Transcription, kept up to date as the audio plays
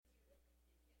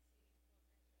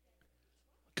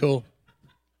Cool.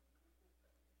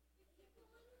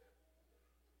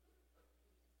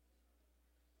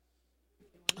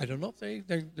 I don't know if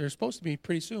they're supposed to be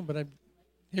pretty soon, but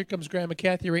here comes Grandma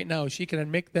Kathy right now. She can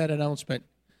make that announcement.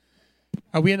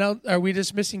 Are we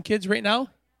dismissing kids right now?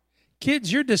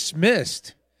 Kids, you're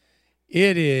dismissed.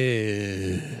 It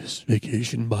is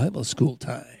Vacation Bible School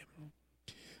time.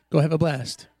 Go have a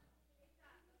blast.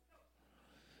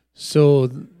 So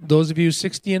those of you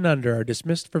 60 and under are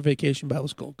dismissed for Vacation Bible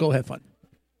School. Go have fun.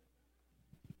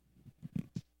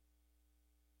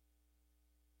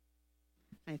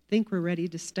 I think we're ready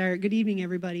to start. Good evening,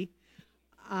 everybody.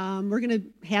 We're going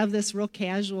to have this real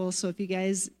casual, so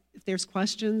if there's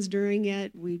questions during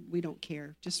it, we don't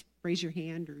care. Just raise your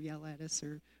hand or yell at us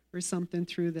or something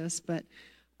through this. But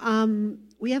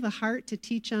we have a heart to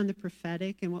teach on the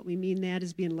prophetic, and what we mean that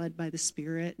is being led by the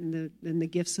Spirit and the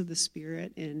gifts of the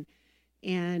Spirit,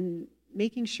 and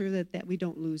making sure that we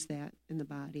don't lose that in the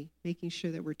body, making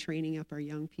sure that we're training up our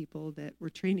young people, that we're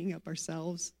training up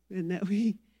ourselves, and that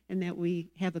we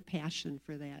have a passion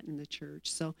for that in the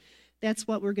church. So that's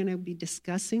what we're going to be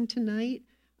discussing tonight.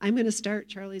 I'm going to start.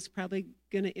 Charlie's probably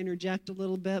going to interject a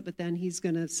little bit, but then he's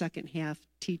going to second half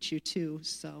teach you too.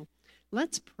 So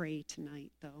let's pray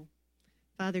tonight, though.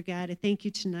 Father God, I thank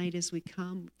you tonight as we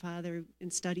come, Father,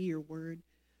 and study your word.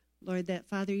 Lord, that,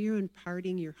 Father, you're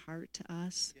imparting your heart to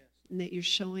us, yes, and that you're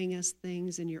showing us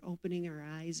things and you're opening our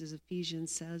eyes, as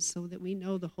Ephesians says, so that we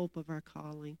know the hope of our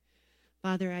calling.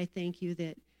 Father, I thank you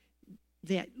that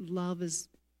love is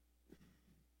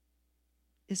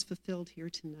fulfilled here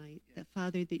tonight. That,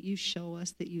 Father, that you show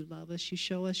us that you love us. You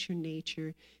show us your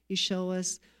nature. You show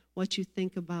us what you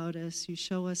think about us. You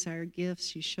show us our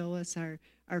gifts. You show us our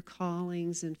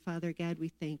callings. And, Father God, we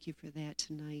thank you for that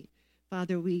tonight.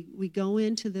 Father, we go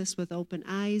into this with open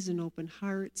eyes and open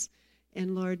hearts.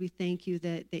 And, Lord, we thank you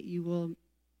that you will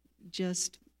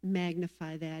just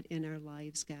magnify that in our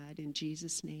lives, God. In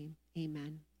Jesus' name,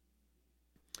 amen.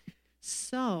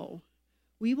 So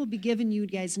we will be giving you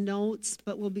guys notes,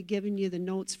 but we'll be giving you the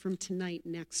notes from tonight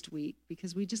next week,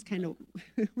 because we just kind of,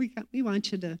 we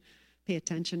want you to pay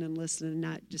attention and listen and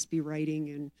not just be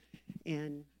writing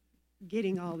and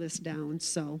getting all this down.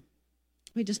 So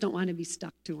we just don't want to be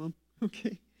stuck to them.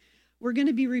 Okay. We're going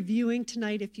to be reviewing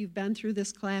tonight if you've been through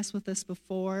this class with us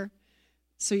before.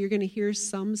 So you're going to hear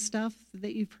some stuff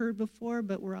that you've heard before,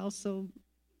 but we're also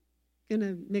going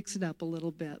to mix it up a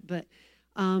little bit. But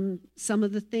some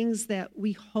of the things that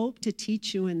we hope to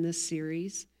teach you in this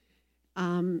series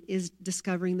is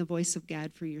discovering the voice of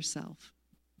God for yourself,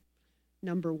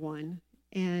 number one.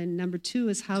 And number two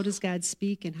is, how does God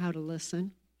speak and how to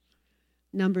listen.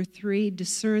 Number three,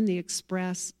 discern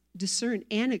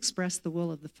and express the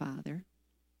will of the Father.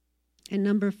 And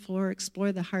number four,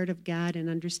 explore the heart of God and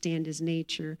understand his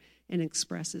nature and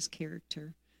express his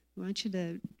character. I want you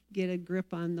to get a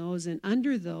grip on those. And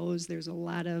under those, there's a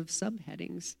lot of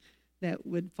subheadings that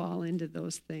would fall into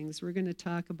those things. We're going to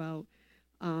talk about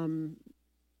the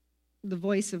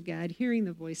voice of God, hearing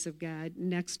the voice of God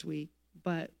next week.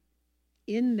 But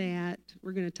in that,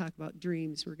 we're going to talk about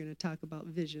dreams. We're going to talk about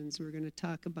visions. We're going to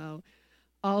talk about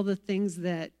all the things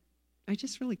that are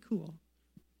just really cool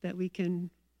that we can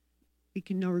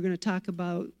know. We're going to talk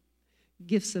about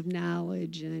gifts of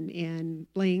knowledge and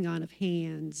laying on of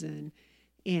hands, and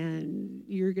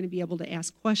you're going to be able to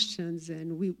ask questions,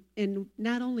 and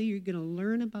not only are you going to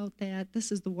learn about that,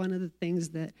 this is one of the things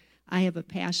that I have a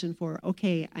passion for.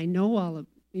 Okay,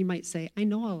 you might say, I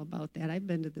know all about that. I've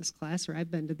been to this class or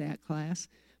I've been to that class,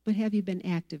 but have you been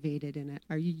activated in it?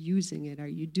 Are you using it? Are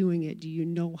you doing it? Do you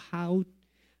know how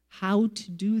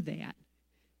to do that?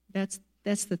 That's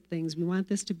the things. We want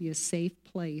this to be a safe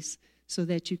place so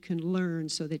that you can learn,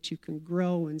 so that you can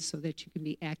grow, and so that you can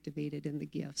be activated in the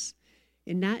gifts.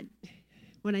 And not,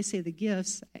 when I say the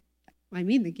gifts, I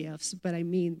mean the gifts, but I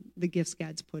mean the gifts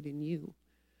God's put in you.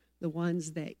 The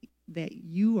ones that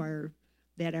you are,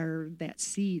 that are that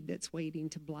seed that's waiting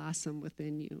to blossom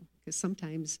within you. Because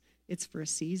sometimes it's for a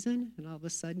season, and all of a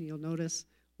sudden you'll notice,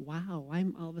 wow,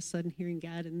 I'm all of a sudden hearing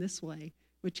God in this way,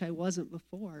 which I wasn't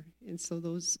before. And so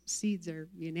those seeds are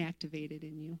being activated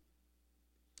in you.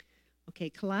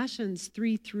 Okay, Colossians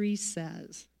 3:3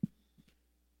 says,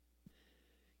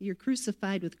 you're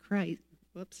crucified with Christ.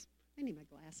 Whoops, I need my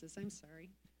glasses, I'm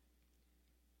sorry.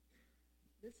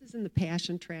 This is in the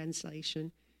Passion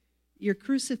Translation. Your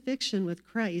crucifixion with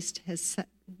Christ has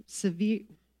severed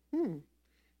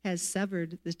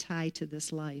the tie to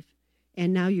this life,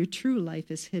 and now your true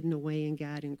life is hidden away in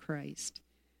God in Christ.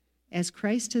 As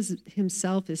Christ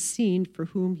himself is seen for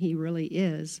whom he really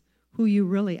is, who you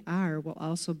really are will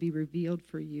also be revealed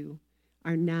for you,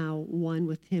 are now one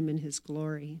with him in his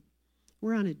glory.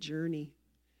 We're on a journey.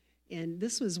 And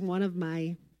this was one of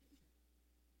my,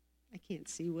 I can't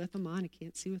see with them on, I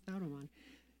can't see without them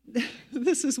on.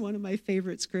 This is one of my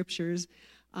favorite scriptures.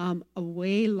 A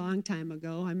way long time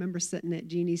ago, I remember sitting at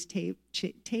Jeannie's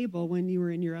table when you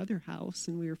were in your other house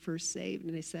and we were first saved.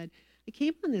 And I said, I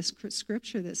came on this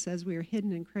scripture that says we are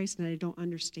hidden in Christ and I don't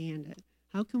understand it.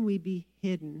 How can we be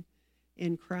hidden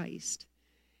in Christ?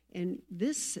 And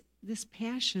this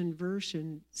Passion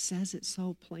version says it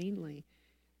so plainly.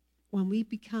 When we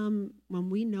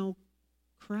know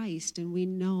Christ and we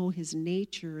know his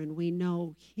nature and we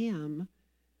know him,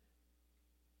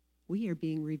 we are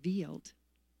being revealed.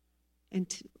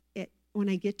 And when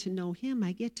I get to know him,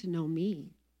 I get to know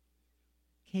me.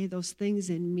 Okay, those things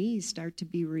in me start to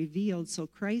be revealed. So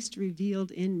Christ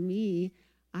revealed in me,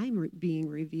 I'm being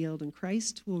revealed, and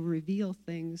Christ will reveal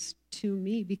things to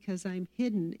me because I'm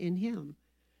hidden in him.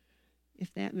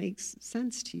 If that makes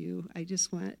sense to you,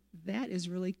 that is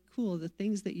really cool. The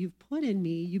things that you've put in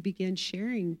me, you begin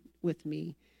sharing with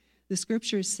me. The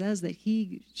scripture says that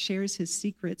he shares his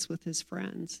secrets with his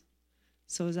friends.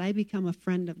 So as I become a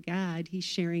friend of God, he's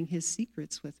sharing his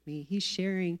secrets with me. He's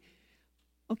sharing,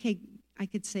 okay, I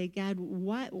could say, God,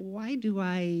 why do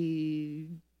I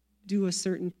do a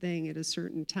certain thing at a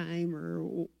certain time,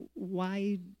 or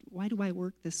why do I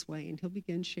work this way? And he'll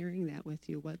begin sharing that with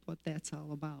you, what that's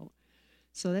all about.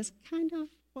 So that's kind of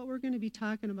what we're going to be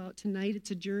talking about tonight.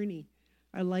 It's a journey.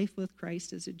 Our life with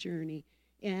Christ is a journey.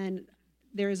 And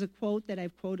there is a quote that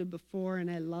I've quoted before, and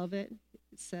I love it.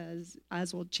 It says,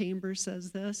 Oswald Chambers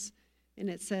says this, and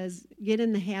it says, get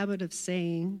in the habit of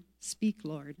saying, speak,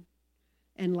 Lord,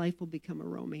 and life will become a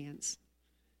romance.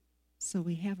 So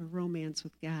we have a romance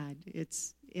with God.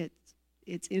 It's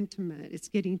intimate. It's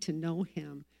getting to know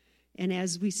him. And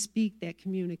as we speak, that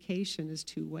communication is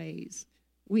two ways.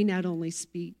 We not only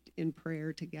speak in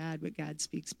prayer to God, but God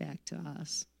speaks back to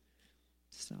us.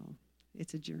 So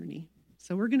it's a journey.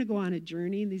 So we're going to go on a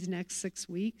journey in these next 6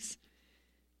 weeks.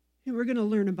 And we're going to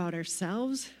learn about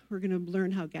ourselves. We're going to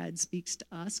learn how God speaks to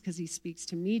us, because he speaks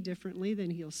to me differently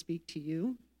than he'll speak to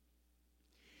you.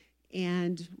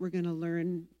 And we're going to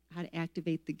learn how to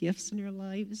activate the gifts in our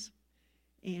lives.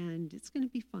 And it's going to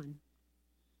be fun.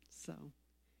 So,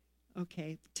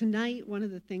 okay. Tonight, one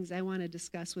of the things I want to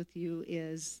discuss with you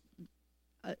is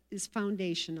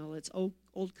foundational. It's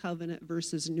Old Covenant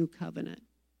versus New Covenant.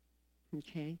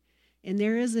 Okay? And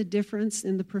there is a difference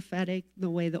in the prophetic, the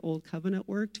way the Old Covenant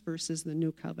worked versus the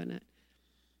New Covenant.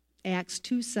 Acts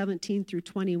 2:17 through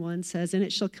 21 says, and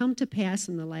it shall come to pass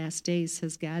in the last days,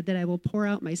 says God, that I will pour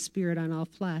out my spirit on all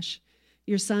flesh.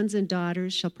 Your sons and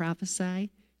daughters shall prophesy.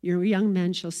 Your young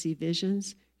men shall see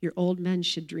visions. Your old men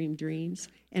should dream dreams.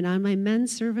 And on my men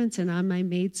servants and on my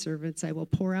maid servants I will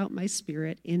pour out my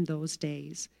spirit in those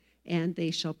days, and they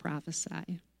shall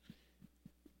prophesy.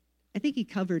 I think he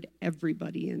covered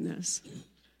everybody in this.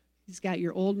 He's got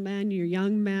your old men, your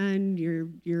young men,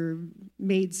 your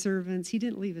maid servants. He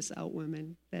didn't leave us out,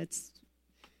 women. That's,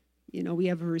 we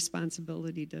have a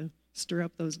responsibility to stir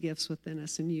up those gifts within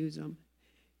us and use them.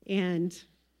 And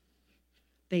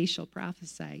they shall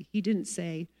prophesy. He didn't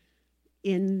say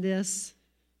in this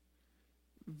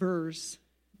verse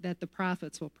that the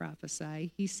prophets will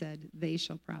prophesy. He said they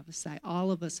shall prophesy.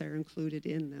 All of us are included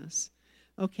in this.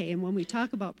 Okay, and when we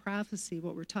talk about prophecy,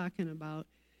 what we're talking about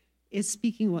is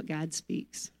speaking what God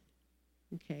speaks.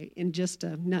 Okay, in just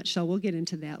a nutshell, we'll get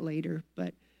into that later.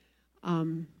 But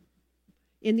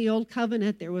in the Old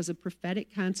Covenant, there was a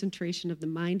prophetic concentration of the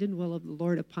mind and will of the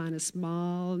Lord upon a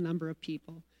small number of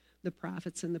people, the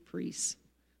prophets and the priests.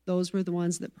 Those were the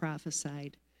ones that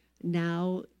prophesied.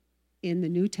 Now, in the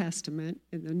New Testament,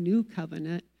 in the New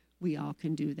Covenant, we all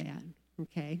can do that.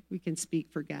 Okay, we can speak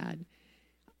for God.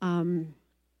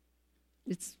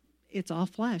 It's all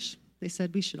flesh. They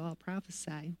said we should all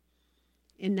prophesy.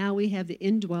 And now we have the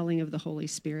indwelling of the Holy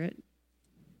Spirit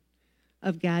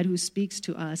of God who speaks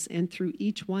to us, and through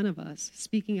each one of us,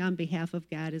 speaking on behalf of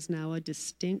God is now a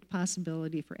distinct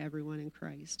possibility for everyone in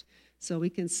Christ. So we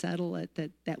can settle it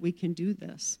that we can do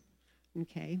this,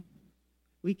 okay?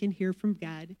 We can hear from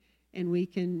God, and we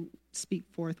can speak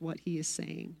forth what he is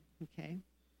saying, okay?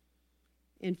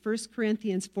 In 1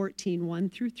 Corinthians 14, 1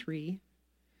 through 3,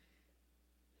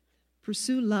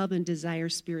 pursue love and desire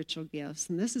spiritual gifts.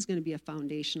 And this is going to be a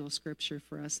foundational scripture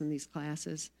for us in these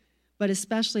classes. But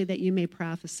especially that you may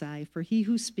prophesy. For he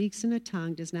who speaks in a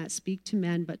tongue does not speak to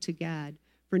men but to God,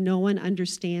 for no one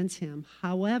understands him.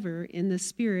 However, in the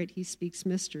Spirit he speaks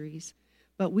mysteries.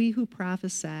 But we who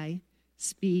prophesy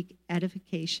speak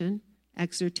edification,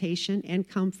 exhortation, and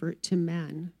comfort to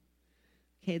men.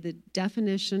 Okay, the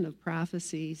definition of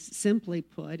prophecy, simply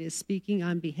put, is speaking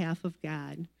on behalf of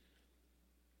God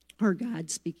or God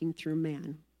speaking through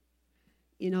man.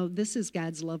 This is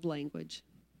God's love language.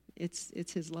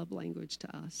 It's his love language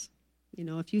to us.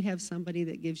 If you have somebody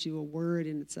that gives you a word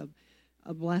and it's a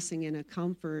blessing and a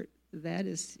comfort, that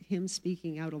is him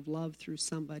speaking out of love through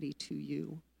somebody to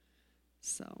you.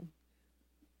 So,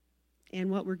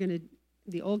 and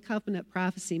the Old Covenant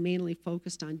prophecy mainly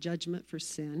focused on judgment for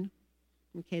sin.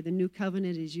 Okay, the New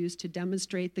Covenant is used to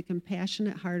demonstrate the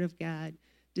compassionate heart of God,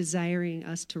 desiring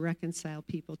us to reconcile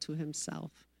people to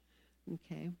himself.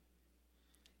 Okay.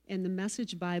 And the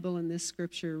Message Bible in this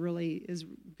scripture really is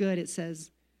good. It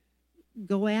says,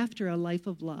 go after a life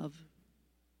of love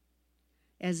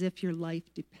as if your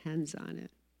life depends on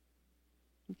it.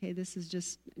 Okay, this is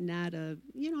just not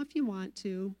if you want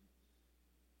to,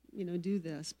 do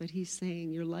this. But he's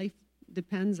saying your life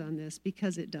depends on this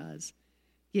because it does.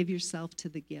 Give yourself to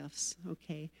the gifts,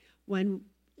 okay? When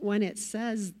it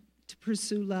says to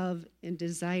pursue love and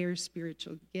desire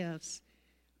spiritual gifts,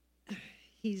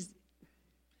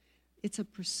 it's a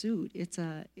pursuit. It's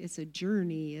a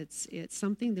journey. It's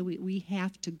something that we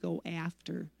have to go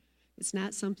after. It's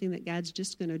not something that God's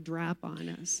just going to drop on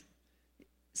us.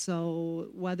 So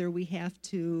whether we have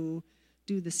to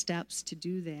do the steps to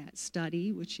do that,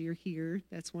 study, which you're here,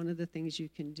 that's one of the things you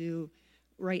can do.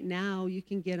 Right now, you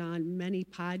can get on many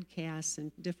podcasts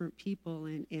and different people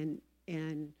and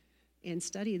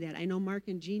study that. I know Mark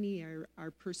and Jeannie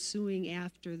are pursuing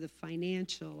after the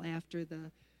financial, after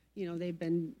the, they've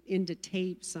been into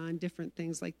tapes on different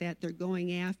things like that. They're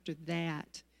going after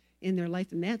that in their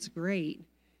life, and that's great.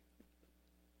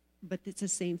 But it's the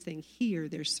same thing here.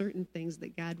 There's certain things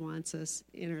that God wants us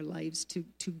in our lives to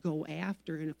go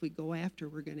after, and if we go after,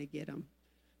 we're going to get them,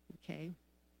 okay?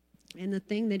 And the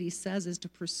thing that he says is to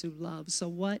pursue love. So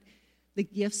what the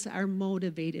gifts are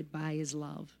motivated by is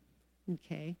love,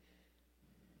 okay?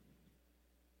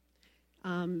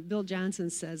 Bill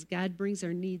Johnson says, God brings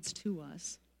our needs to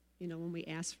us, when we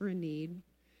ask for a need.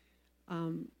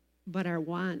 But our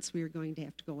wants, we are going to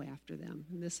have to go after them.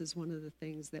 And this is one of the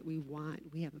things that we want,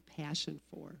 we have a passion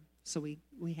for. So we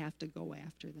have to go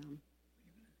after them.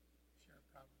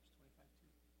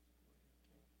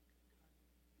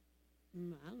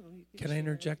 I don't know. Can I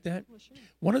interject that? Well, sure.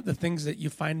 One of the things that you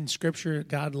find in Scripture,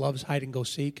 God loves hide and go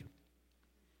seek.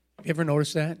 Have you ever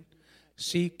noticed that?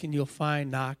 Seek and you'll find,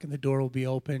 knock and the door will be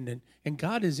opened. And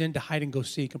God is into hide and go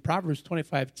seek. And Proverbs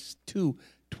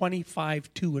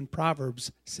 25:2 in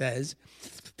Proverbs says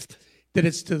that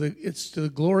it's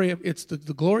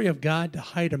the glory of God to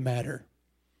hide a matter.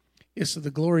 It's to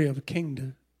the glory of a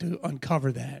king to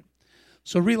uncover that.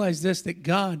 So realize this, that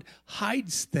God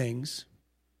hides things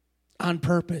on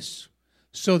purpose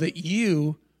so that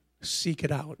you seek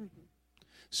it out.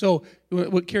 So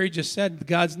what Carrie just said,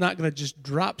 God's not going to just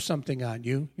drop something on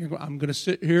you. I'm going to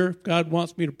sit here. If God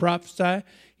wants me to prophesy,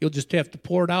 he'll just have to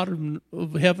pour it out of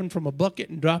heaven from a bucket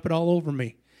and drop it all over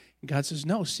me. And God says,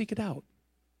 no, seek it out.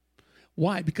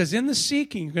 Why? Because in the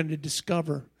seeking, you're going to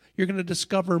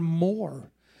discover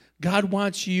more. God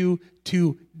wants you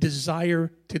to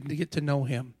desire to get to know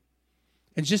him.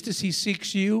 And just as he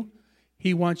seeks you,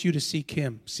 he wants you to seek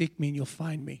him. Seek me and you'll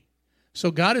find me. So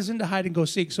God is into hide and go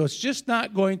seek. So it's just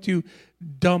not going to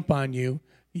dump on you.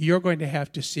 You're going to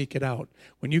have to seek it out.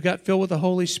 When you got filled with the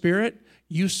Holy Spirit,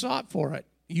 you sought for it.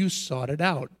 You sought it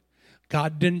out.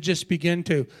 God didn't just begin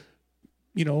to,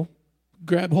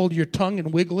 grab hold of your tongue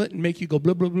and wiggle it and make you go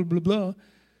blah, blah, blah, blah, blah.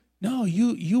 No,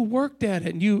 you worked at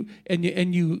it and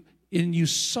you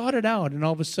sought it out, and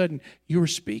all of a sudden you were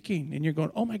speaking and you're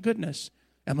going, oh my goodness,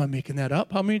 am I making that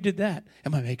up? How many did that?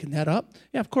 Am I making that up?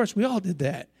 Yeah, of course, we all did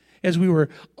that as we were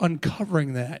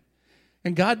uncovering that.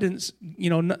 And God didn't,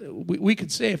 we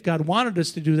could say if God wanted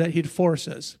us to do that, he'd force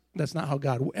us. That's not how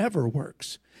God ever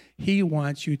works. He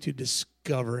wants you to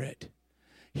discover it.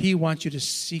 He wants you to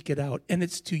seek it out. And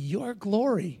it's to your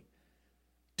glory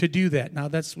to do that. Now,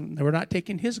 we're not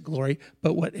taking his glory,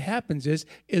 but what happens is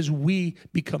we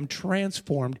become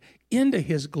transformed into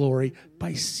his glory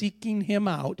by seeking him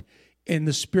out and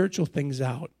the spiritual things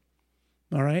out.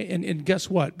 All right? And guess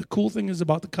what? The cool thing is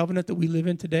about the covenant that we live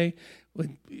in today,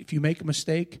 if you make a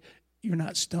mistake, you're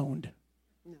not stoned.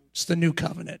 No. It's the new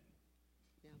covenant.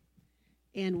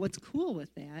 Yeah. And what's cool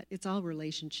with that, it's all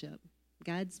relationship.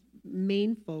 God's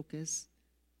main focus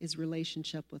is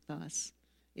relationship with us.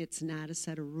 It's not a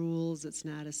set of rules. It's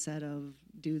not a set of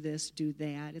do this, do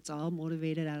that. It's all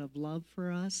motivated out of love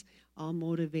for us, all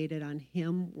motivated on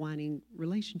him wanting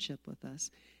relationship with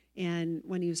us. And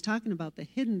when he was talking about the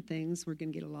hidden things, we're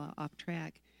going to get a lot off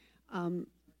track. That's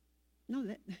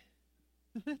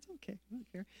okay. I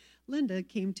don't care. Linda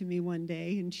came to me one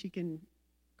day, and she can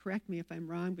correct me if I'm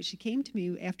wrong, but she came to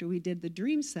me after we did the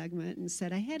dream segment and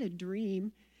said, I had a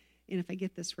dream, and if I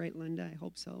get this right, Linda, I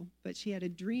hope so, but she had a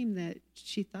dream that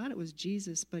she thought it was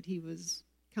Jesus, but he was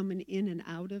coming in and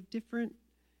out of different,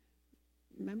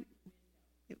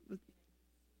 it was,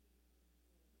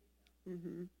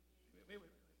 mm-hmm.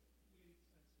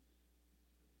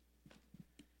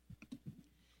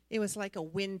 It was like a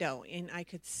window, and I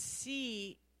could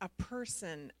see a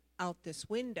person out this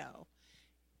window,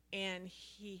 and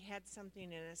he had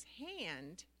something in his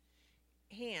hands,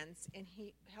 and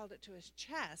he held it to his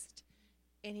chest,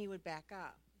 and he would back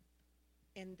up.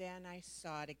 And then I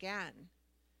saw it again,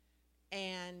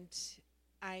 and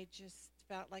I just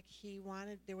felt like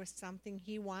there was something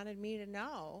he wanted me to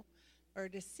know or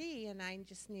to see, and I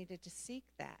just needed to seek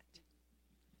that.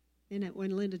 And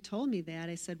when Linda told me that,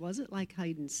 I said, was it like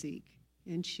hide and seek?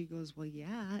 And she goes, well,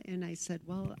 yeah. And I said,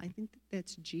 well, I think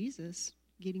that's Jesus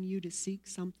getting you to seek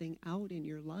something out in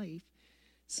your life.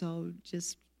 So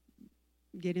just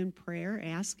get in prayer,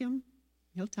 ask him.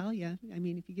 He'll tell you. I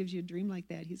mean, if he gives you a dream like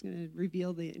that, he's going to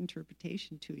reveal the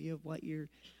interpretation to you of what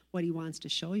he wants to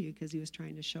show you, because he was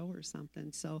trying to show her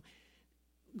something. So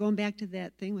going back to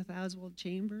that thing with Oswald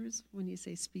Chambers, when you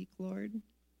say, speak, Lord,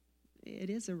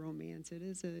 it is a romance. It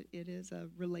is a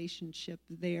relationship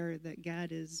there that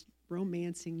God is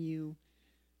romancing you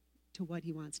to what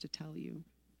he wants to tell you.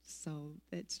 So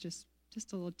it's just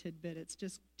a little tidbit. It's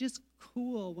just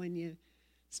cool when you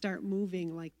start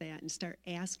moving like that and start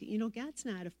asking. You know, God's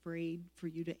not afraid for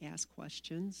you to ask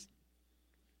questions.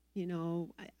 You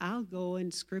know, I'll go in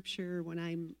Scripture when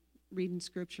I'm reading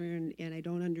Scripture and I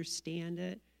don't understand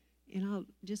it, and I'll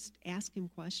just ask him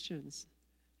questions.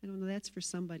 I don't know, that's for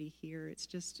somebody here. It's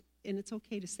just, and it's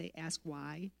okay to say, ask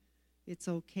why. It's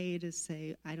okay to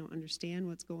say, I don't understand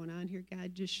what's going on here.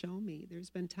 God, just show me.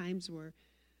 There's been times where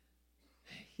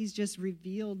he's just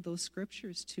revealed those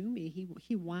scriptures to me.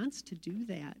 He wants to do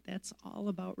that. That's all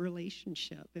about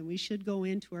relationship. And we should go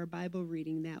into our Bible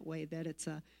reading that way, that it's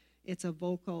a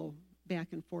vocal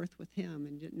back and forth with him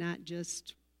and not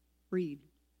just read,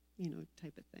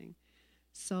 type of thing.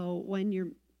 So when you're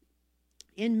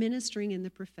in ministering in the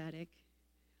prophetic,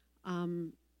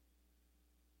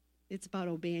 it's about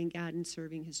obeying God and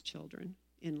serving his children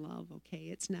in love, okay?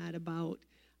 It's not about,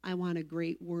 I want a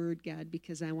great word, God,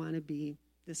 because I want to be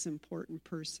this important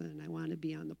person. I want to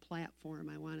be on the platform.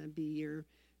 I want to be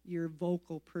your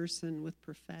vocal person with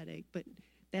prophetic. But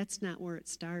that's not where it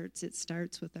starts. It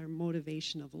starts with our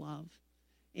motivation of love.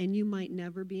 And you might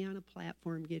never be on a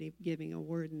platform giving a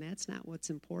word, and that's not what's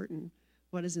important.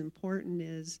 What is important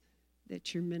is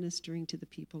that you're ministering to the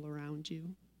people around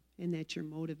you and that you're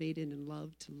motivated and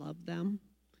loved to love them.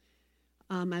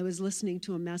 I was listening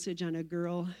to a message on a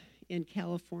girl in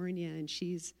California, and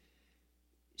she's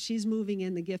moving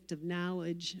in the gift of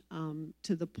knowledge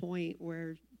to the point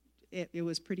where it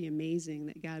was pretty amazing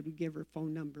that God would give her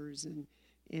phone numbers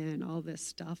and all this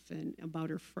stuff and about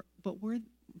her. But where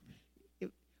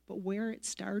it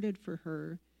started for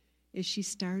her is she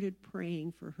started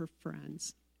praying for her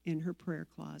friends in her prayer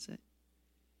closet.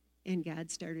 And God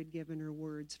started giving her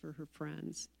words for her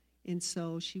friends. And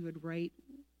so she would write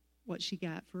what she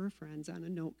got for her friends on a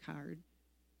note card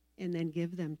and then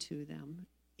give them to them.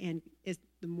 And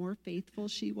the more faithful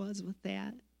she was with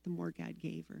that, the more God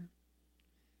gave her.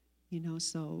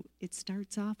 So it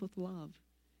starts off with love.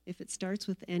 If it starts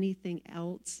with anything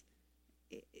else,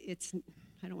 it's,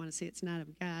 I don't want to say it's not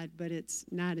of God, but it's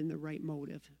not in the right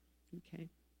motive, okay?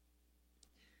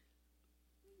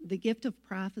 The gift of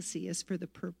prophecy is for the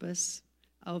purpose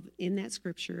of, in that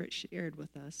scripture it shared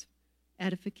with us,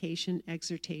 edification,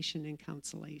 exhortation, and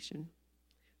consolation,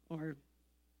 or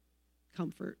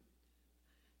comfort.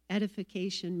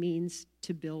 Edification means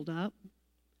to build up.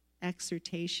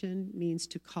 Exhortation means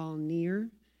to call near.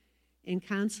 And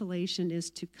consolation is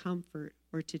to comfort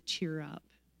or to cheer up.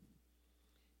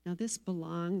 Now this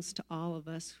belongs to all of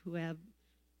us who have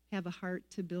a heart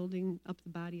to building up the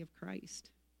body of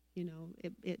Christ.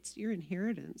 It's your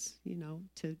inheritance,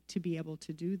 to be able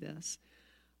to do this.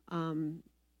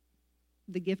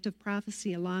 The gift of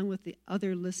prophecy, along with the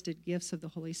other listed gifts of the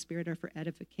Holy Spirit, are for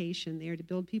edification. They are to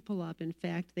build people up. In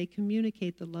fact, they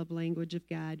communicate the love language of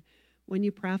God. When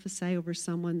you prophesy over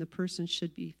someone, the person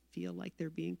should feel like they're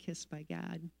being kissed by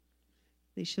God.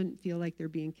 They shouldn't feel like they're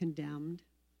being condemned.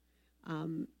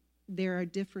 There are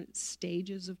different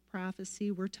stages of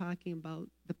prophecy. We're talking about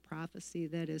the prophecy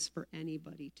that is for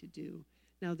anybody to do.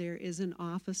 Now, there is an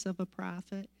office of a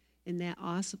prophet. In that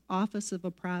office of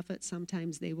a prophet,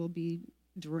 sometimes they will be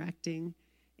directing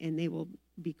and they will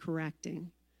be correcting.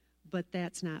 But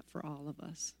that's not for all of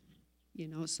us.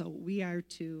 So we are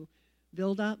to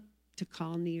build up, to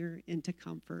call near and to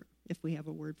comfort if we have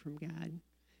a word from God.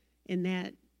 And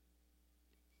that,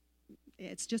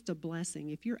 it's just a blessing.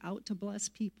 If you're out to bless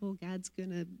people, God's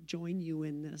going to join you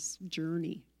in this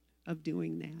journey of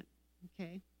doing that,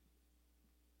 okay?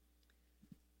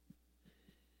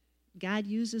 God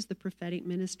uses the prophetic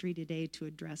ministry today to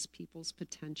address people's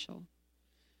potential,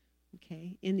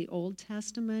 okay? In the Old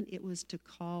Testament, it was to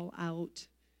call out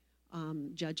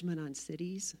judgment on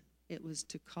cities. It was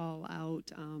to call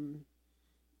out,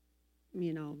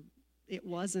 it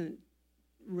wasn't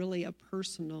really a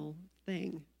personal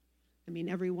thing. I mean,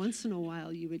 every once in a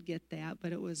while you would get that,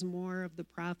 but it was more of the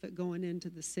prophet going into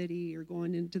the city or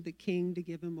going into the king to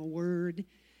give him a word.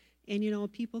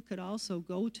 And, people could also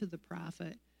go to the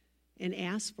prophet and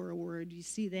ask for a word. You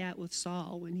see that with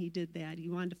Saul when he did that. He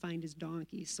wanted to find his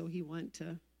donkey, so he went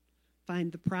to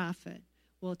find the prophet.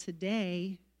 Well,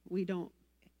 today, we don't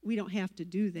have to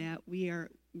do that.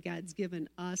 God's given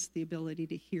us the ability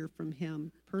to hear from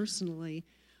him personally,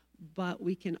 but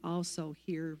we can also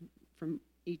hear from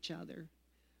each other.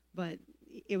 But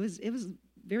it was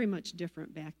very much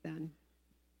different back then.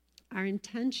 Our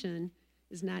intention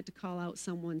is not to call out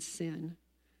someone's sin,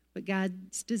 but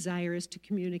God's desire is to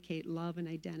communicate love and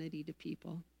identity to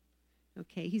people.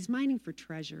 Okay, he's mining for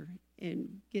treasure.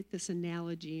 And get this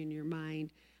analogy in your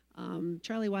mind.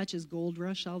 Charlie watches Gold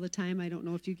Rush all the time. I don't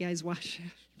know if you guys watch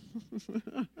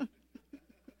it.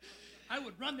 I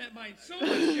would run that mine so much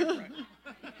different.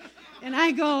 And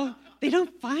I go, they don't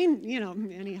find,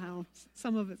 anyhow,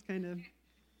 some of it's kind of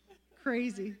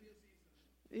crazy.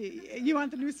 You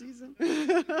want the new season?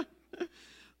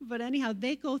 But anyhow,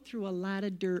 they go through a lot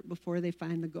of dirt before they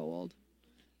find the gold.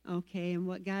 Okay, and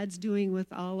what God's doing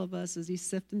with all of us is he's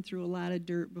sifting through a lot of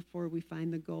dirt before we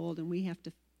find the gold, and we have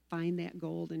to find that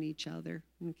gold in each other,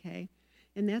 okay?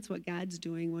 And that's what God's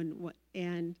doing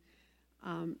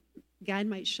God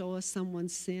might show us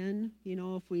someone's sin,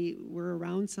 if we were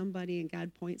around somebody and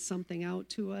God points something out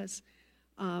to us.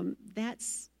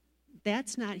 That's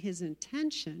not his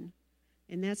intention,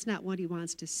 and that's not what he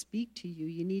wants to speak to you.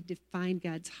 You need to find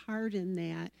God's heart in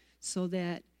that so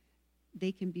that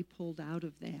they can be pulled out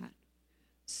of that.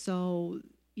 So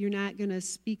you're not going to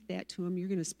speak that to them. You're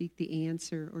going to speak the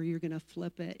answer, or you're going to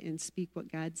flip it and speak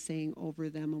what God's saying over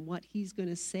them. And what he's going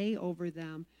to say over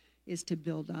them is to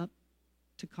build up,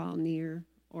 to call near,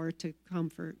 or to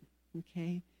comfort,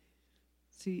 okay?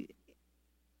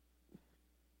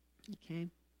 Okay?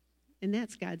 And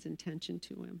that's God's intention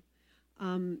to him.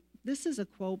 This is a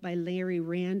quote by Larry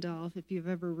Randolph. If you've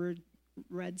ever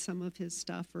read some of his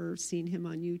stuff or seen him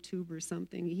on YouTube or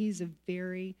something, he's a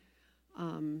very,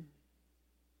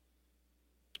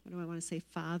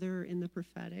 father in the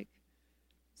prophetic.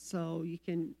 So you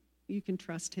can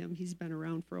trust him. He's been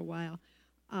around for a while.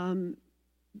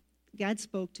 God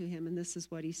spoke to him, and this is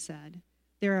what he said.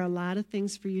 There are a lot of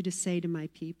things for you to say to my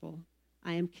people.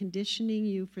 I am conditioning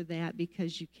you for that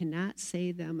because you cannot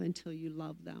say them until you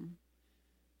love them.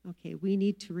 Okay, we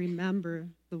need to remember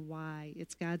the why.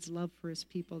 It's God's love for his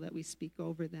people that we speak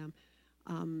over them.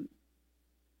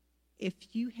 If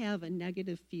you have a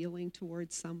negative feeling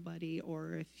towards somebody,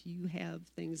 or if you have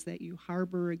things that you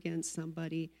harbor against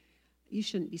somebody, you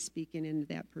shouldn't be speaking into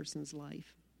that person's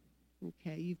life.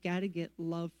 Okay, you've got to get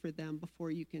love for them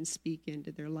before you can speak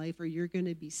into their life, or you're going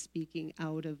to be speaking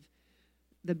out of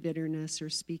the bitterness or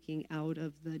speaking out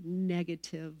of the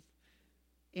negative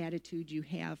attitude you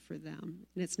have for them.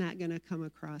 And it's not going to come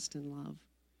across in love.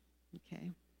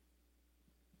 Okay?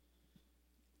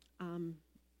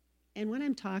 And when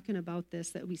I'm talking about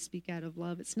this, that we speak out of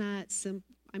love, it's not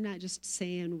I'm not just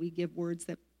saying we give words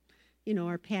that,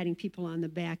 are patting people on the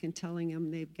back and telling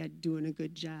them they've got doing a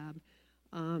good job.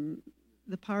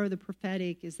 The power of the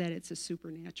prophetic is that it's a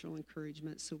supernatural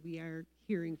encouragement, so we are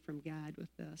hearing from God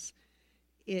with this.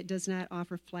 It does not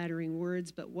offer flattering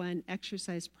words, but when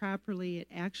exercised properly, it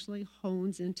actually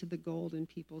hones into the gold in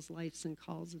people's lives and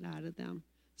calls it out of them.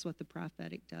 That's what the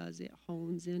prophetic does. It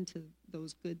hones into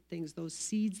those good things, those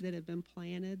seeds that have been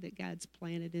planted, that God's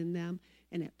planted in them,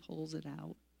 and it pulls it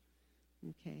out.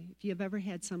 Okay? If you've ever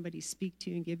had somebody speak to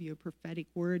you and give you a prophetic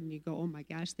word and you go, oh my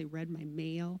gosh, they read my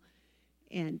mail,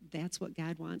 and that's what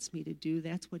God wants me to do,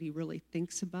 that's what he really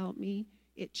thinks about me,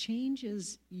 it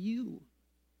changes you.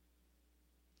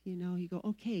 You go,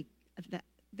 okay,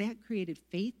 that created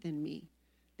faith in me.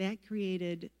 That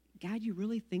created, God, you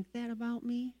really think that about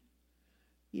me?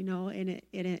 And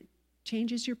it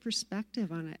changes your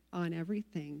perspective on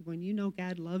everything. When you know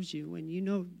God loves you, when you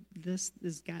know this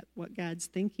is what God's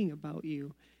thinking about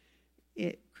you,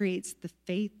 it creates the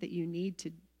faith that you need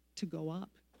to go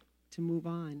up, to move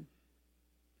on.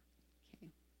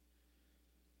 Okay.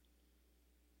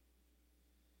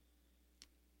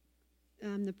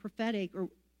 the prophetic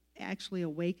actually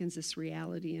awakens this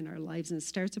reality in our lives, and it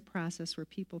starts a process where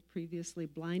people previously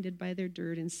blinded by their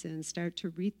dirt and sin start to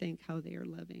rethink how they are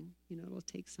living. It'll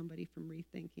take somebody from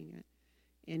rethinking it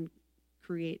and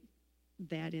create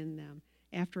that in them.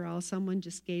 After all, someone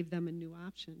just gave them a new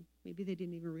option. Maybe they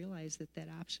didn't even realize that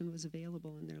option was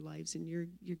available in their lives, and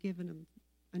you're giving them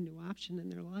a new option in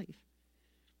their life.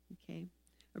 Okay?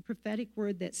 A prophetic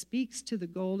word that speaks to the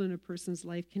gold in a person's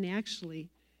life can actually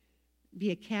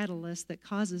be a catalyst that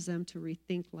causes them to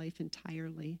rethink life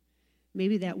entirely.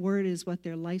 Maybe that word is what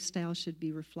their lifestyle should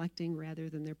be reflecting rather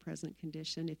than their present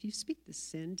condition. If you speak the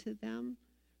sin to them,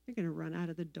 they're going to run out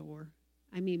of the door.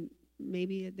 I mean,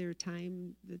 maybe at their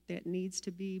time that needs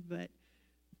to be, but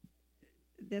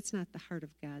that's not the heart of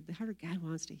God. The heart of God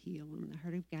wants to heal them. The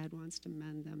heart of God wants to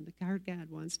mend them. The heart of God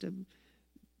wants to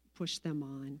push them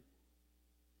on.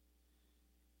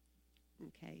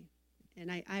 Okay. And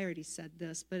I already said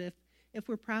this, but if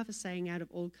we're prophesying out of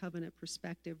old covenant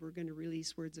perspective, we're going to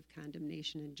release words of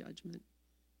condemnation and judgment.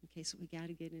 Okay, so we got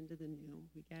to get into the new.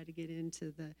 We got to get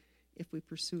into the if we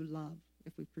pursue love,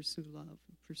 pursue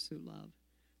love.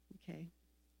 Okay.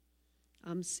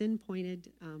 Sin pointed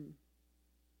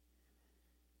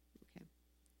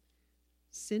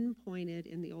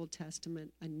in the Old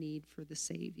Testament a need for the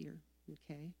Savior.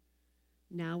 Okay.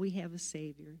 Now we have a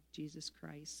Savior, Jesus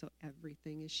Christ, so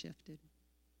everything is shifted.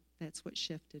 That's what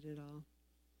shifted it all.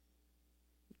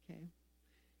 Okay.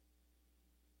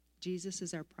 Jesus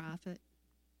is our prophet,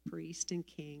 priest, and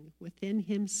king. Within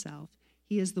himself,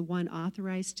 he is the one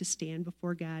authorized to stand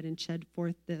before God and shed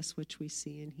forth this which we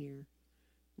see and hear.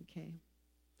 Okay.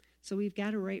 So we've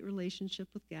got a right relationship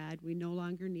with God. We no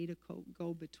longer need a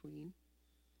go-between.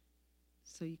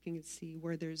 So you can see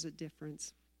where there's a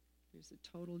difference. There's a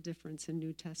total difference in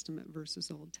New Testament versus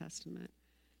Old Testament.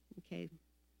 Okay.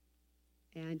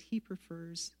 And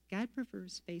God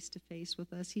prefers face-to-face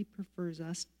with us. He prefers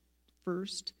us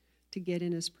first to get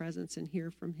in his presence and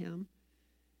hear from him.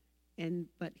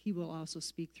 But he will also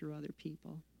speak through other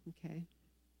people, okay?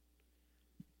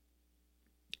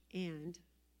 And, do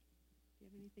you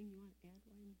have anything you want to add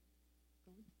while I'm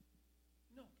going?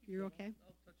 No. You're okay?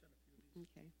 I'll touch on a few of these.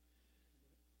 Okay.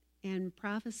 And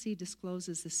prophecy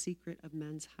discloses the secret of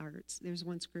men's hearts. There's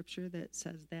one scripture that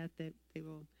says that they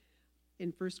will,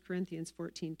 in 1 Corinthians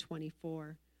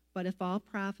 14:24, but if all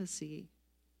prophesy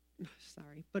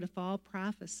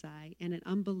and an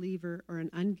unbeliever or an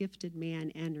ungifted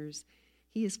man enters,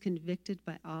 he is convicted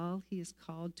by all, he is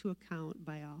called to account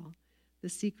by all. The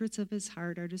secrets of his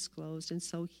heart are disclosed, and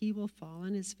so he will fall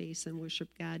on his face and worship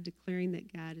God, declaring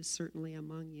that God is certainly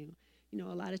among you.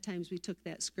 A lot of times we took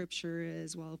that scripture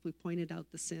as, well, if we pointed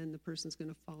out the sin, the person's going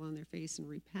to fall on their face and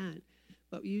repent.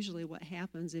 But usually what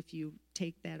happens if you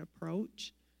take that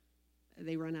approach,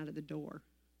 they run out of the door.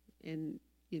 And,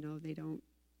 they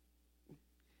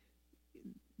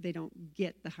don't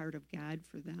get the heart of God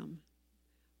for them.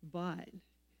 But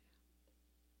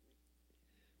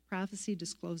prophecy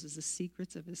discloses the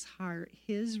secrets of his heart.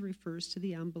 His refers to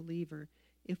the unbeliever.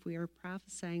 If we are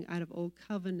prophesying out of old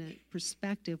covenant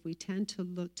perspective, we tend to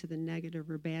look to the negative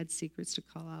or bad secrets to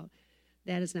call out.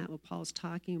 That is not what Paul's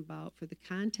talking about. For the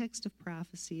context of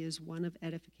prophecy is one of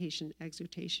edification,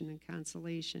 exhortation, and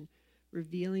consolation.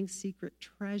 Revealing secret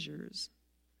treasures,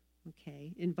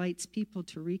 okay, invites people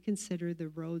to reconsider the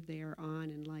road they are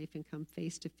on in life and come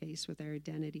face to face with their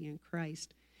identity in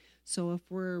Christ. So if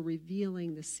we're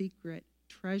revealing the secret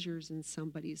treasures in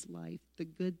somebody's life, the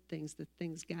good things, the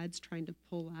things God's trying to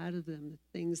pull out of them, the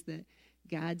things that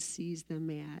God sees them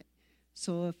at.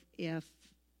 So if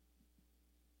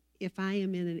I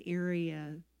am in an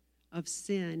area of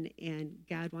sin and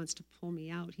God wants to pull me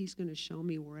out, he's going to show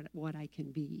me what I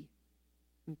can be.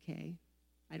 Okay?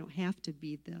 I don't have to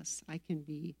be this. I can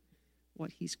be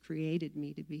what he's created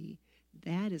me to be.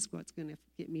 That is what's going to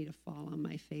get me to fall on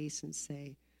my face and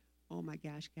say, oh my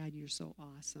gosh, God, you're so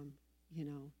awesome.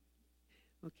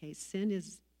 Okay, sin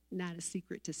is not a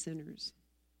secret to sinners.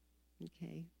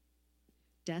 Okay?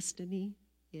 Destiny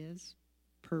is,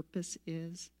 purpose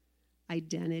is,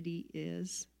 identity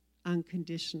is,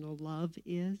 unconditional love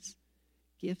is,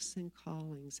 gifts and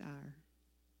callings are.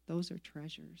 Those are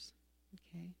treasures.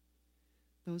 Okay?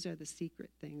 Those are the secret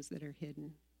things that are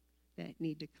hidden that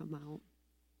need to come out.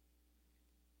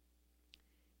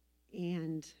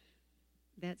 And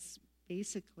that's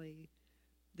basically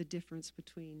the difference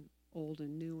between old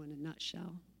and new in a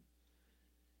nutshell.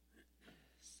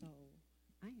 So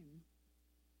I am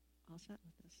all set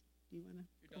with this. Do you want to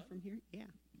go from here? Yeah.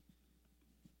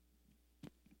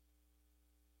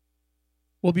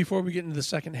 Well, before we get into the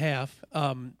second half,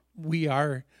 we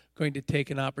are going to take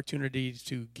an opportunity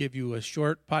to give you a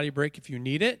short potty break if you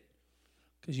need it,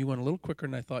 because you went a little quicker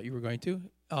than I thought you were going to.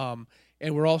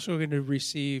 And we're also going to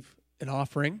receive an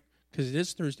offering, because it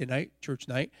is Thursday night, church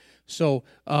night. So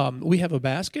we have a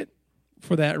basket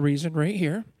for that reason right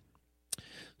here.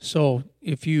 So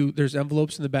there's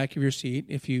envelopes in the back of your seat.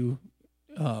 If you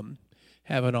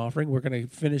have an offering, we're going to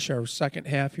finish our second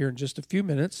half here in just a few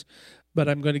minutes. But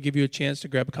I'm going to give you a chance to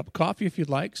grab a cup of coffee if you'd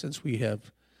like, since we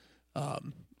have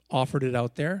offered it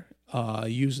out there.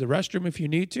 Use the restroom if you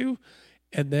need to.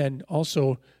 And then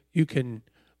also you can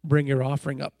bring your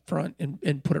offering up front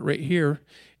and put it right here.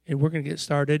 And we're going to get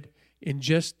started in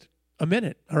just a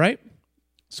minute, all right?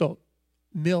 So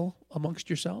mill amongst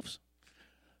yourselves.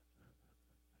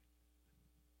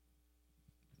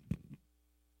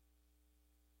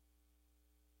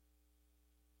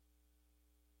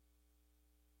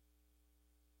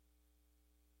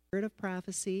 Spirit of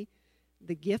prophecy,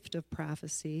 the gift of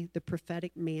prophecy, the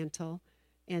prophetic mantle,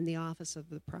 and the office of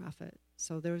the prophet.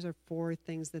 So those are 4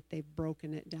 things that they've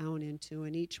broken it down into,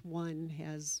 and each one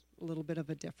has a little bit of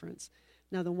a difference.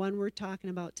 Now, the one we're talking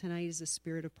about tonight is the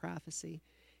spirit of prophecy.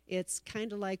 It's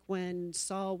kind of like when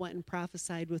Saul went and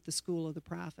prophesied with the school of the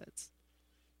prophets.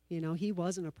 You know, he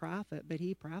wasn't a prophet, but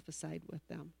he prophesied with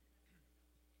them.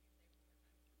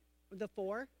 The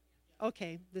 4?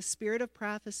 Okay, the spirit of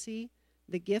prophecy,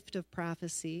 the gift of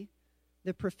prophecy,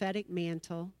 the prophetic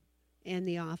mantle, and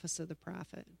the office of the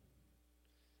prophet.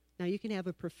 Now, you can have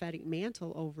a prophetic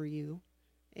mantle over you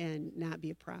and not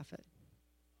be a prophet.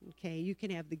 Okay, you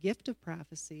can have the gift of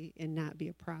prophecy and not be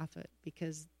a prophet,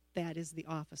 because that is the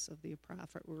office of the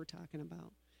prophet we were talking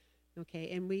about. Okay,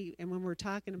 and when we're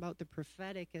talking about the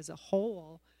prophetic as a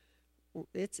whole,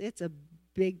 it's a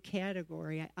big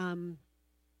category.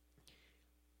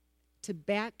 To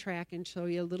backtrack and show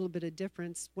you a little bit of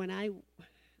difference, when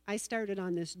I started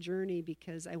on this journey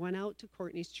because I went out to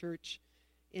Courtney's church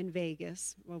in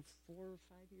Vegas, 4 or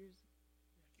 5 years.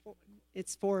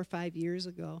 It's 4 or 5 years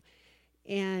ago,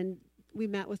 and we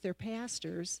met with their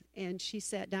pastors, and she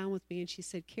sat down with me and she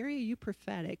said, "Carrie, are you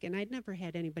prophetic?" And I'd never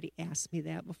had anybody ask me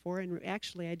that before, and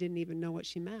actually I didn't even know what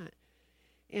she meant.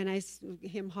 And I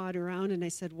him-hawed around, and I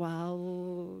said,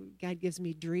 "Well, God gives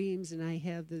me dreams, and I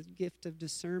have the gift of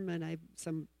discernment.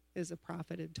 As a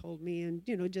prophet had told me," and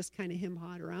just kind of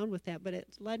him-hawed around with that. But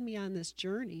it led me on this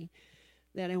journey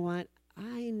that I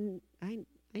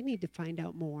need to find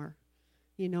out more,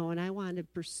 and I want to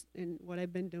and what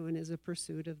I've been doing is a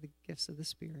pursuit of the gifts of the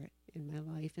Spirit in my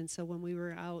life. And so when we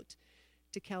were out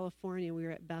to California, we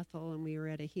were at Bethel, and we were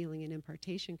at a healing and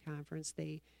impartation conference.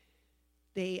 They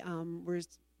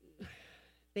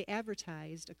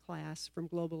advertised a class from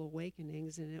Global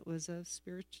Awakenings, and it was a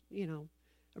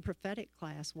a prophetic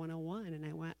class 101, and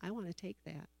I want to take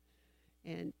that.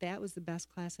 And that was the best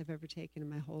class I've ever taken in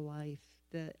my whole life.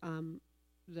 The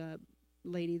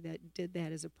lady that did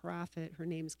that as a prophet, her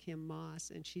name's Kim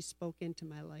Moss, and she spoke into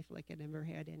my life like I never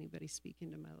had anybody speak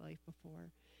into my life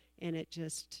before, and it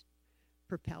just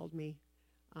propelled me.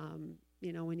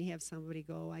 When you have somebody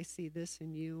go, "I see this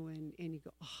in you," and you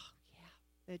go, "Oh,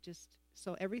 yeah,"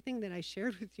 so everything that I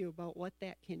shared with you about what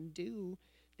that can do,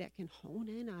 that can hone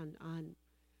in on,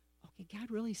 okay, God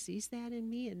really sees that in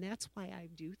me, and that's why I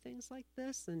do things like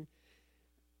this. And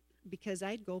because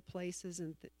I'd go places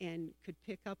and could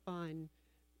pick up on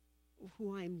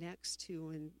who I'm next to,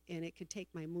 and it could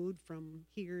take my mood from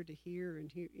here to here and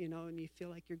here, and you feel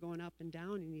like you're going up and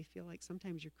down, and you feel like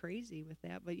sometimes you're crazy with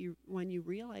that. But when you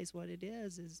realize what it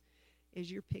is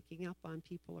you're picking up on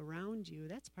people around you.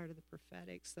 That's part of the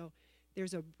prophetic. So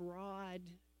there's a broad,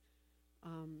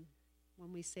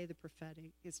 when we say the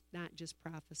prophetic, it's not just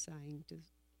prophesying to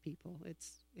people.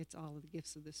 It's all of the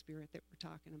gifts of the Spirit that we're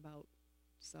talking about.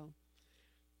 So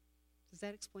does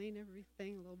that explain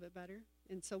everything a little bit better?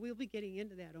 And so we'll be getting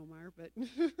into that, Omar, but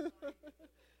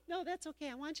no, that's okay.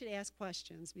 I want you to ask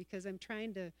questions, because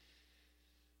we're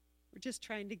just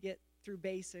trying to get through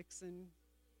basics. And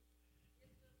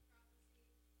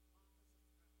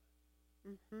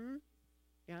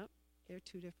yeah, they're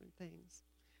 2 different things.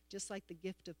 Just like the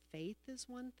gift of faith is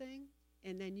one thing,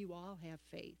 and then you all have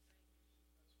faith,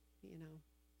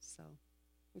 so,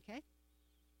 okay?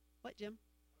 What, Jim?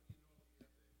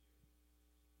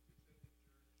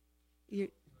 You.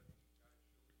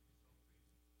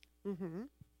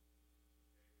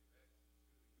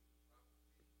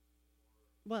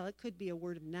 Well, it could be a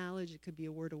word of knowledge, it could be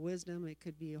a word of wisdom, it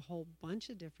could be a whole bunch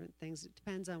of different things. It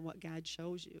depends on what God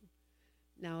shows you.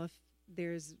 Now, if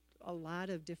there's a lot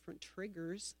of different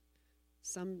triggers,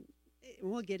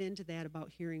 we'll get into that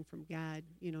about hearing from God,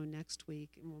 next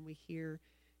week. And when we hear,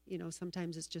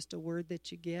 sometimes it's just a word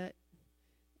that you get,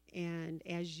 And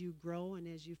as you grow and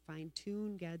as you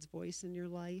fine-tune God's voice in your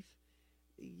life,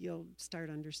 you'll start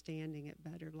understanding it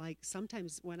better. Like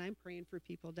sometimes when I'm praying for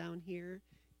people down here,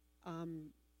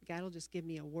 God will just give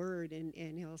me a word, and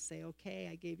he'll say, okay,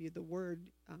 I gave you the word,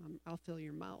 I'll fill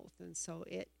your mouth. And so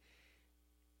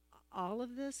all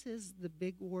of this is the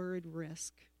big word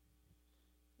risk.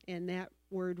 And that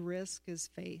word risk is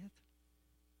faith.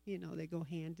 You know, they go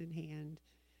hand in hand.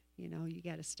 You know, you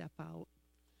got to step out.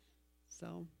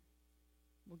 So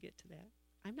we'll get to that.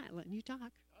 I'm not letting you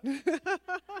talk.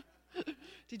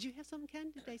 Did you have something,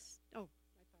 Ken? I thought I seen another hand.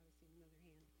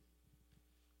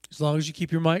 As long as you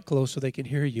keep your mic close so they can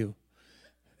hear you.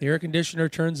 The air conditioner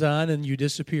turns on and you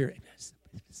disappear.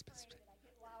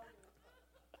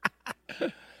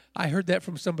 I heard that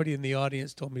from somebody in the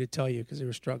audience, told me to tell you because they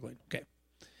were struggling. Okay.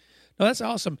 No, that's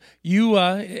awesome. You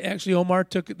actually, Omar,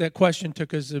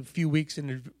 took us a few weeks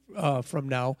from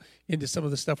now into some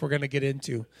of the stuff we're going to get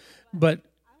into. But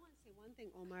I want to say one thing,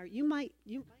 Omar. You might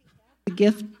have the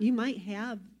gift. You might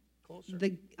have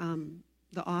the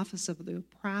office of the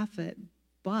prophet,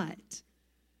 but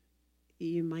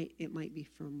it might be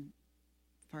from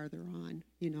farther on,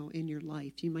 you know, in your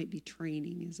life. You might be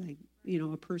training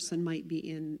a person might be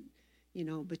in, you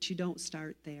know, but you don't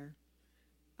start there.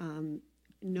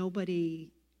 Nobody,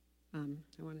 I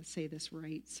want to say this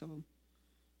right, so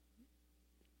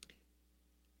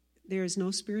there is no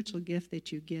spiritual gift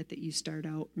that you get that you start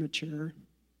out mature.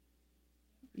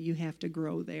 You have to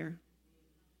grow there.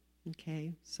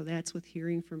 Okay, so that's with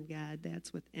hearing from God.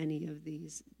 That's with any of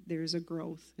these. There's a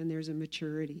growth and there's a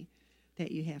maturity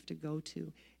that you have to go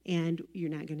to. And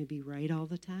you're not going to be right all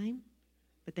the time,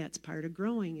 but that's part of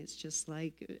growing. It's just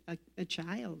like a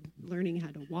child learning how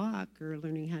to walk or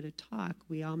learning how to talk.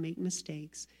 We all make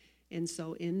mistakes. And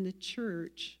so in the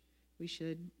church, this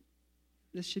should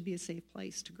be a safe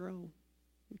place to grow.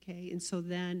 Okay, and so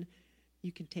then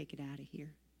you can take it out of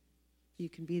here. You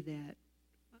can be that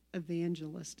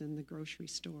evangelist in the grocery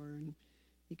store, and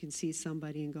you can see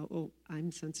somebody and go, oh,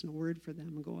 I'm sensing a word for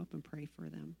them, and go up and pray for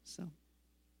them. So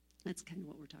that's kind of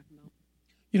what we're talking about.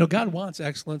 you know, God wants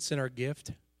excellence in our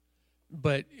gift,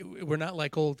 but we're not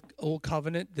like old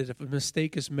covenant that if a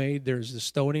mistake is made, there's the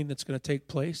stoning that's going to take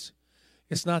place.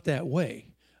 It's not that way.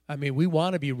 I mean, we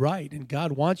want to be right, and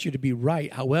God wants you to be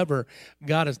right. However,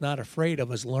 God is not afraid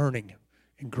of us learning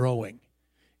and growing,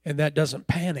 and that doesn't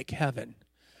panic heaven.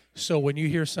 So when you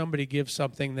hear somebody give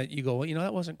something that you go, well, you know,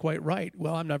 that wasn't quite right.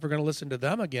 Well, I'm never going to listen to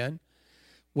them again.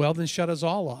 Well, then shut us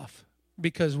all off,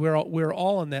 because we're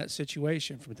all in that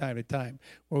situation from time to time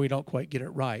where we don't quite get it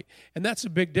right. And that's a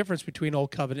big difference between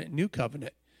Old Covenant and New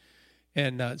Covenant.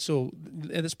 And so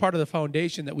it's part of the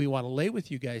foundation that we want to lay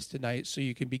with you guys tonight so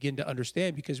you can begin to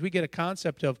understand, because we get a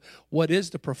concept of what is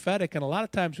the prophetic. And a lot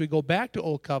of times we go back to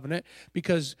Old Covenant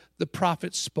because the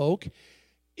prophets spoke.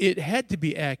 It had to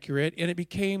be accurate, and it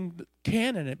became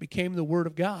canon. It became the Word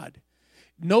of God.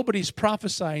 Nobody's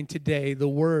prophesying today the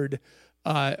Word,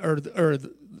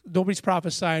 nobody's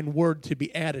prophesying Word to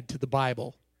be added to the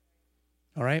Bible.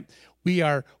 All right? We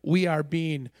are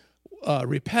being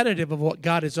repetitive of what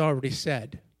God has already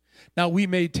said. Now, we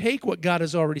may take what God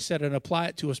has already said and apply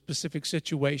it to a specific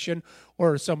situation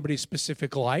or somebody's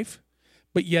specific life,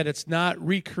 but yet it's not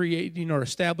recreating or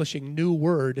establishing new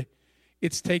word.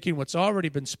 It's taking what's already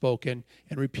been spoken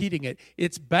and repeating it.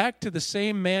 It's back to the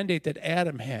same mandate that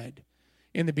Adam had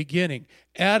in the beginning.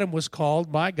 Adam was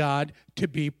called by God to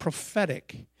be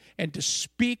prophetic and to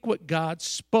speak what God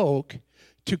spoke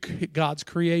to God's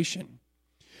creation.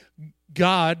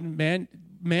 God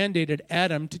mandated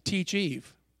Adam to teach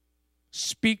Eve.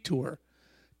 Speak to her.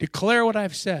 Declare what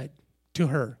I've said to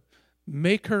her.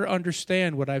 Make her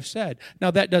understand what I've said. Now,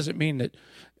 that doesn't mean that,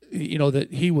 you know,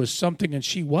 that he was something and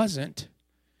she wasn't.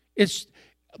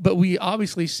 But we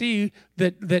obviously see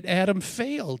that Adam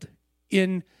failed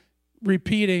in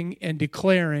repeating and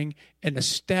declaring and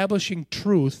establishing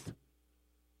truth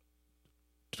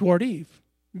toward Eve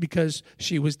because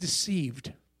she was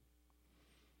deceived.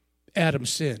 Adam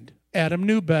sinned. Adam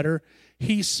knew better.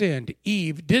 He sinned.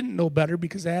 Eve didn't know better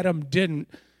because Adam didn't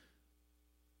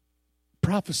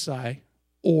prophesy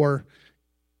or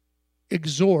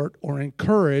exhort or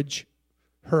encourage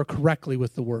her correctly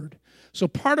with the word. So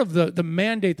part of the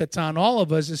mandate that's on all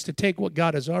of us is to take what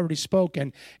God has already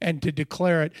spoken and to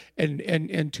declare it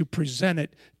and to present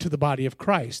it to the body of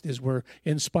Christ as we're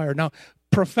inspired. Now,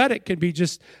 prophetic can be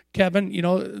just, Kevin, you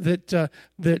know,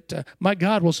 that my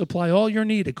God will supply all your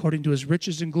need according to his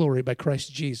riches and glory by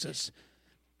Christ Jesus.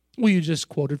 Well, you just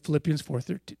quoted Philippians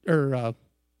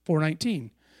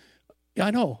 4:19. Yeah,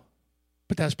 I know,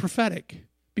 but that's prophetic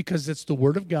because it's the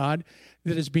word of God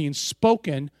that is being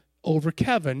spoken over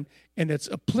Kevin, and it's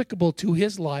applicable to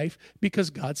his life because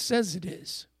God says it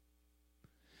is.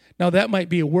 Now, that might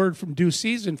be a word from due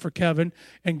season for Kevin,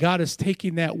 and God is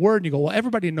taking that word, and you go, well,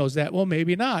 everybody knows that. Well,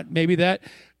 maybe not. Maybe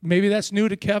that's new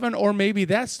to Kevin, or maybe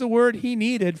that's the word he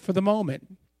needed for the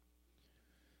moment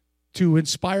to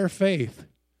inspire faith,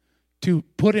 to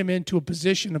put him into a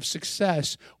position of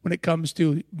success when it comes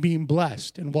to being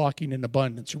blessed and walking in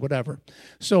abundance or whatever.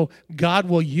 So God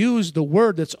will use the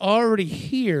word that's already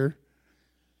here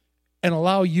and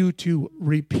allow you to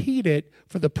repeat it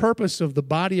for the purpose of the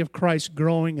body of Christ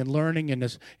growing and learning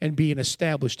and being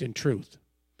established in truth.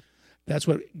 That's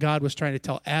what God was trying to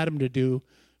tell Adam to do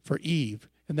for Eve,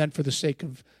 and then for the sake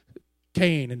of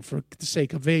Cain, and for the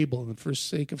sake of Abel, and for the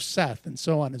sake of Seth, and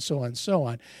so on and so on and so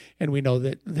on. And we know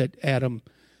that Adam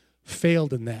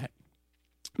failed in that.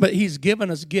 But he's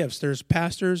given us gifts. There's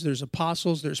pastors, there's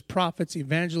apostles, there's prophets,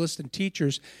 evangelists, and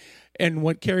teachers. And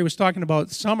what Carrie was talking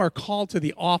about, some are called to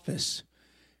the office,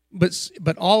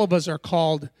 but all of us are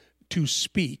called to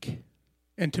speak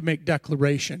and to make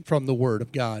declaration from the Word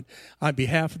of God on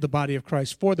behalf of the body of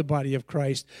Christ, for the body of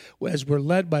Christ, as we're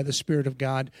led by the Spirit of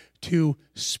God to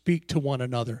speak to one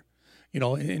another.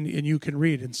 And you can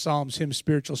read in Psalms, hymns,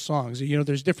 spiritual songs.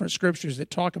 There's different scriptures that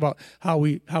talk about how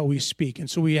we speak, and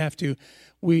so we also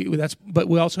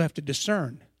have to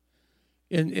discern.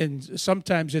 And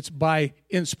sometimes it's by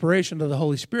inspiration of the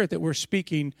Holy Spirit that we're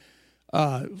speaking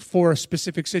for a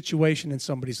specific situation in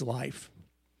somebody's life.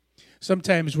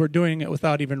 Sometimes we're doing it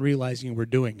without even realizing we're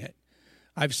doing it.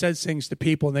 I've said things to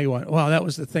people, and they went, wow, that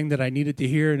was the thing that I needed to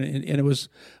hear. And it was,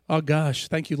 oh, gosh,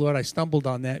 thank you, Lord, I stumbled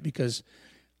on that because,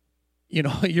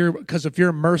 because of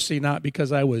your mercy, not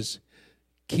because I was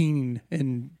keen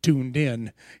and tuned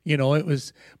in. It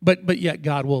was, but yet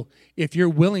God will, if you're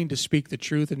willing to speak the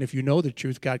truth and if you know the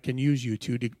truth, God can use you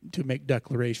to make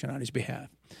declaration on his behalf.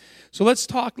 So let's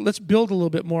build a little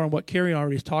bit more on what Carrie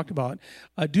already talked about.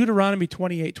 Deuteronomy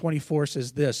 28:24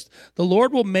 says this: the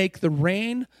Lord will make the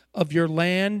rain of your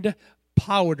land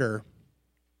powder.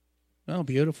 Oh,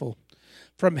 beautiful.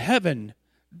 From heaven,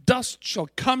 dust shall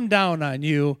come down on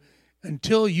you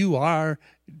until you are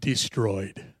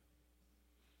destroyed.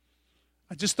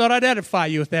 I just thought I'd edify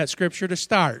you with that scripture to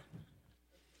start.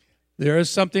 There is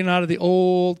something out of the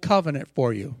old covenant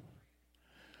for you.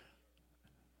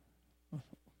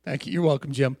 Thank you. You're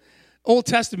welcome, Jim. Old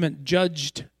Testament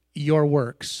judged your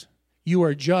works. You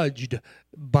are judged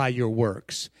by your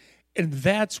works. And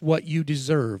that's what you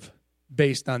deserve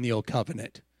based on the old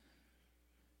covenant.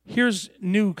 Here's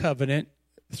new covenant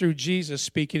through Jesus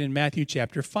speaking in Matthew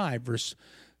chapter 5,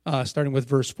 starting with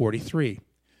verse 43.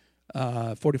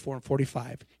 44 and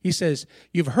 45. He says,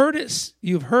 You've heard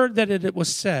that it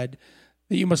was said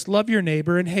that you must love your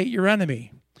neighbor and hate your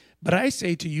enemy. But I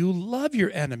say to you, love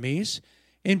your enemies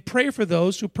and pray for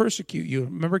those who persecute you.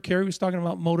 Remember, Carrie was talking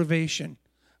about motivation,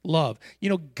 love.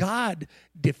 God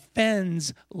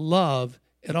defends love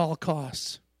at all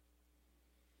costs.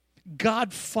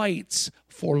 God fights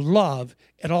for love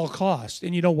at all costs.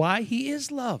 And you know why? He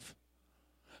is love.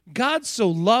 God so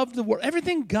loved the world.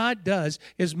 Everything God does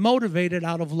is motivated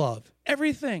out of love.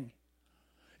 Everything.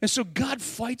 And so God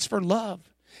fights for love.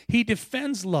 He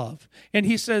defends love. And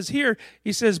he says,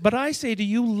 but I say to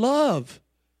you, love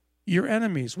your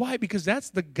enemies. Why? Because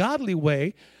that's the godly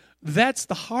way. That's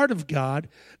the heart of God.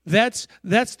 That's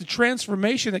the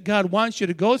transformation that God wants you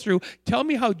to go through. Tell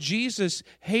me how Jesus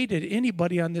hated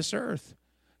anybody on this earth.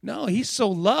 No, he so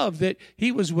loved that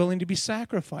he was willing to be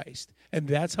sacrificed. And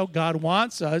that's how God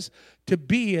wants us to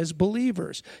be as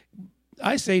believers.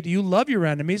 I say to you, love your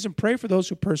enemies and pray for those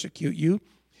who persecute you,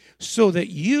 so that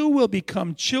you will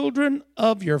become children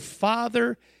of your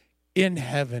Father in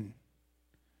heaven.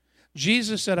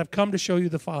 Jesus said, I've come to show you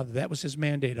the Father. That was his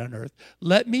mandate on earth.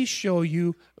 Let me show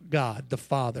you God, the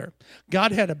Father.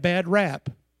 God had a bad rap.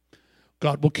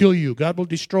 God will kill you. God will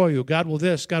destroy you. God will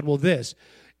this. God will this.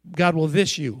 God will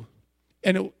this you.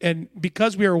 And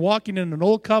because we are walking in an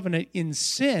old covenant in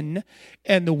sin,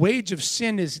 and the wage of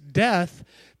sin is death,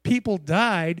 people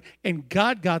died, and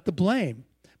God got the blame.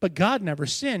 But God never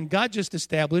sinned. God just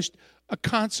established a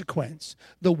consequence.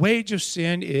 The wage of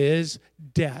sin is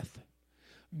death.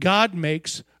 God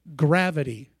makes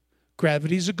gravity.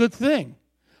 Gravity is a good thing.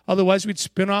 Otherwise, we'd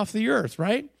spin off the earth,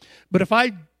 right? But if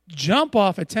I jump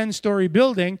off a 10-story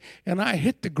building and I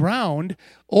hit the ground,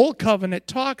 Old Covenant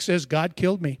talk says God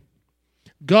killed me.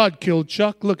 God killed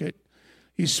Chuck. Look at,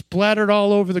 he splattered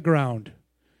all over the ground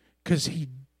because he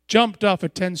jumped off a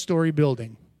 10-story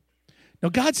building. Now,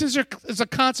 God says there's a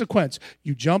consequence.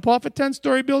 You jump off a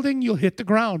 10-story building, you'll hit the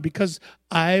ground because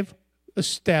I've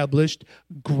established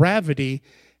gravity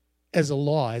as a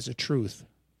law, as a truth.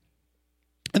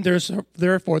 And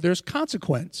therefore there's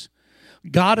consequence.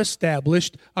 God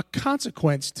established a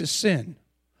consequence to sin.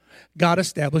 God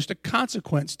established a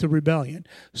consequence to rebellion.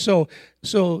 So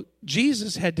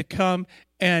Jesus had to come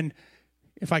and,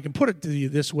 if I can put it to you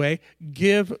this way,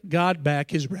 give God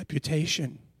back his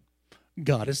reputation.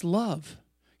 God is love.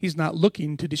 He's not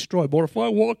looking to destroy. But if I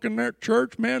walk in that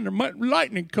church, man, there might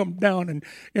lightning come down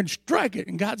and strike it.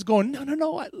 And God's going,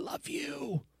 no, I love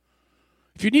you.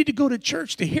 If you need to go to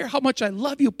church to hear how much I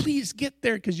love you, please get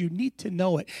there because you need to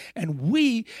know it. And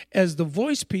we, as the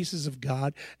voice pieces of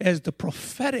God, as the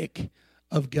prophetic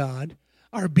of God,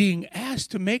 are being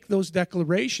asked to make those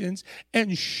declarations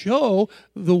and show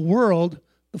the world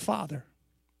the Father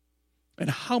and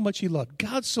how much he loved.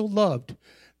 God so loved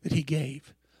that he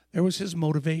gave. There was his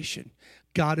motivation.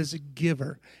 God is a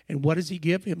giver. And what does he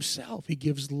give? Himself. He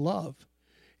gives love.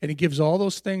 And he gives all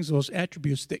those things, those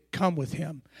attributes that come with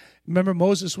him. Remember,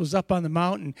 Moses was up on the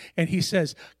mountain, and he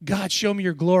says, God, show me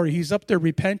your glory. He's up there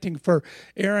repenting for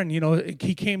Aaron.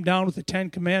 He came down with the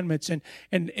 10 Commandments, and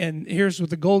here's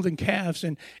with the golden calves.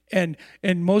 And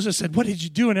Moses said, what did you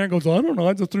do? And Aaron goes, I don't know.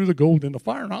 I just threw the gold in the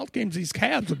fire, and out came these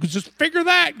calves. Just figure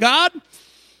that, God.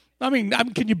 I mean,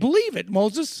 can you believe it,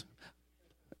 Moses?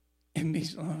 And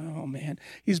he's, oh man,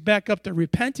 he's back up there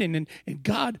repenting, and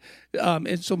God,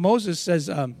 and so Moses says,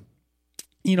 God,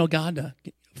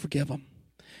 forgive him,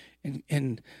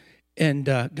 and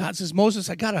God says, Moses,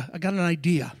 I got an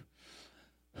idea.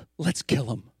 Let's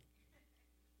kill him.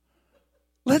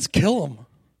 Let's kill him.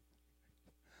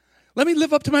 Let me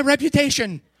live up to my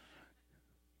reputation.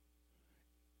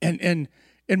 And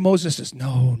Moses says,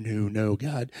 no,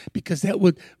 God, because that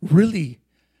would really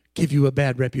give you a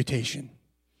bad reputation.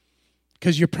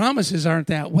 Because your promises aren't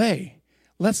that way.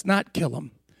 Let's not kill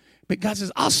him. But God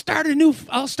says, I'll start a new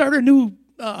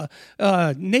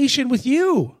nation with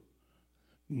you.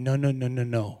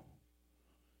 No.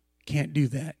 Can't do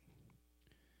that.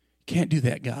 Can't do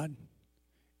that, God.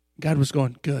 God was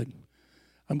going, good.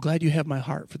 I'm glad you have my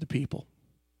heart for the people.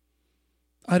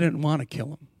 I didn't want to kill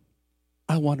them.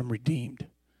 I want them redeemed.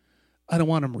 I don't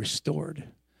want them restored.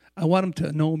 I want them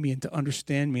to know me and to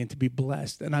understand me and to be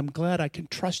blessed. And I'm glad I can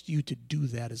trust you to do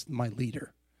that as my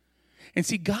leader. And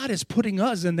see, God is putting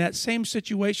us in that same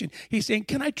situation. He's saying,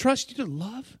 can I trust you to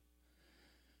love?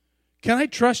 Can I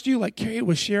trust you, like Carrie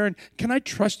was sharing, can I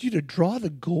trust you to draw the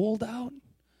gold out?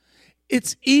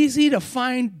 It's easy to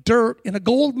find dirt in a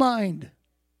gold mine.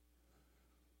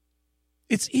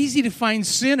 It's easy to find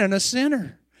sin in a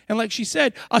sinner. And like she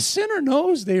said, a sinner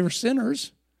knows they are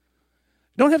sinners.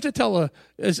 Don't have to tell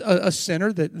a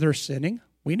sinner that they're sinning.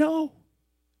 We know.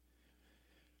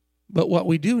 But what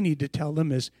we do need to tell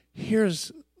them is,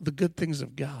 here's the good things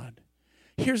of God.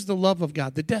 Here's the love of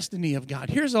God, the destiny of God.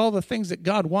 Here's all the things that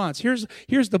God wants. Here's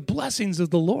the blessings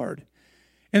of the Lord.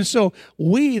 And so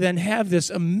we then have this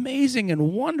amazing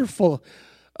and wonderful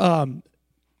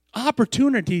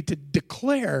opportunity to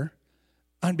declare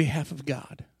on behalf of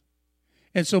God.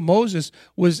 And so Moses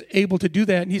was able to do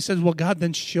that. And he says, well, God,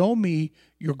 then show me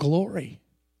your glory.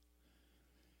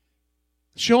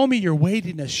 Show me your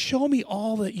weightiness. Show me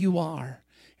all that you are.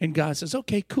 And God says,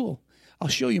 okay, cool. I'll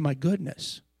show you my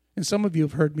goodness. And some of you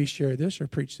have heard me share this or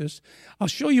preach this. I'll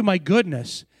show you my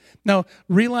goodness. Now,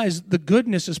 realize the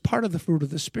goodness is part of the fruit of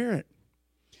the Spirit.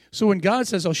 So when God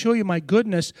says, I'll show you my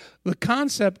goodness,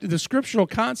 the scriptural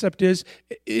concept is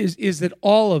that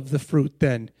all of the fruit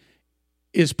then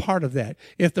is part of that.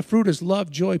 If the fruit is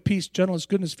love, joy, peace, gentleness,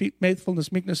 goodness,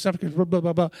 faithfulness, meekness, self-control, blah,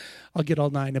 blah, blah, I'll get all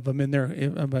 9 of them in there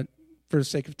but for the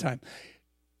sake of time.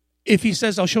 If he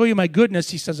says, I'll show you my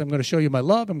goodness, he says, I'm going to show you my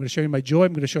love, I'm going to show you my joy,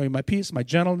 I'm going to show you my peace, my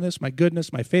gentleness, my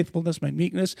goodness, my faithfulness, my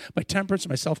meekness, my temperance,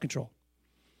 my self-control.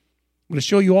 I'm going to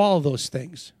show you all of those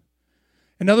things.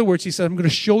 In other words, he said, I'm going to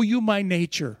show you my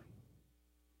nature.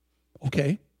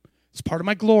 Okay? It's part of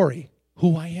my glory,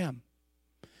 who I am.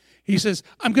 He says,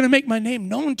 I'm going to make my name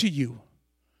known to you.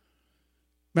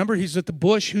 Remember, he's at the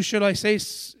bush. Who should I say?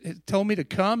 Tell me to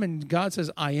come. And God says,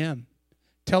 I am.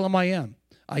 Tell him I am.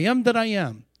 I am that I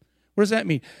am. What does that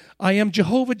mean? I am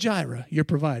Jehovah Jireh, your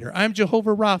provider. I'm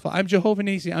Jehovah Rapha. I'm Jehovah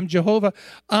Nisi. I'm Jehovah.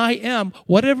 I am.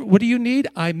 Whatever. What do you need?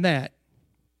 I'm that.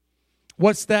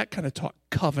 What's that kind of talk?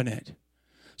 Covenant.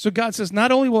 So God says,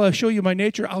 not only will I show you my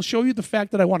nature, I'll show you the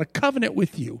fact that I want to covenant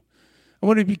with you. I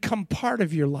want to become part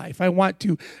of your life. I want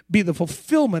to be the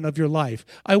fulfillment of your life.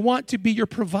 I want to be your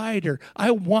provider.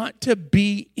 I want to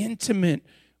be intimate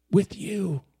with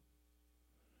you.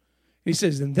 He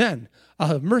says, and then I'll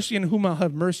have mercy on whom I'll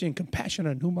have mercy and compassion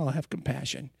on whom I'll have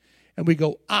compassion. And we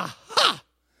go, aha!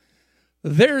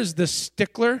 There's the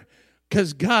stickler,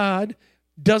 because God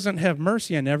doesn't have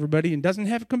mercy on everybody and doesn't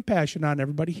have compassion on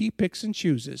everybody. He picks and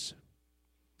chooses.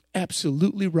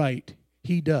 absolutely right.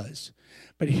 He does.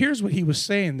 But here's what he was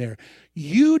saying there.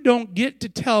 You don't get to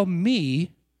tell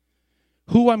me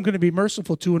who I'm going to be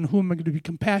merciful to and whom I'm going to be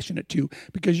compassionate to,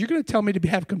 because you're going to tell me to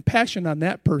have compassion on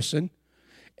that person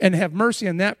and have mercy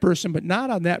on that person, but not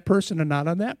on that person and not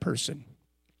on that person.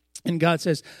 And God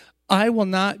says, I will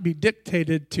not be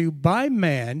dictated to by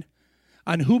man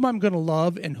on whom I'm going to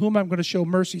love and whom I'm going to show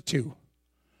mercy to.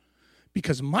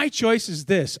 Because my choice is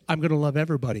this, I'm going to love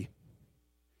everybody.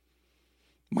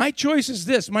 My choice is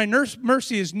this, my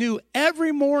mercy is new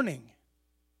every morning.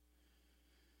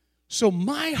 So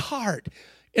my heart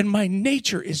and my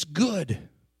nature is good.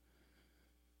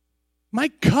 My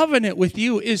covenant with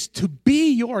you is to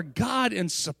be your God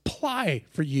and supply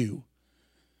for you.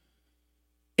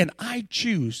 And I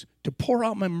choose to pour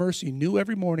out my mercy new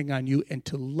every morning on you and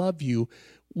to love you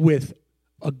with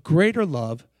a greater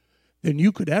love than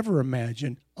you could ever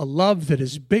imagine, a love that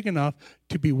is big enough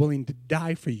to be willing to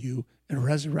die for you and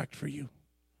resurrect for you.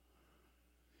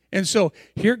 And so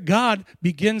here God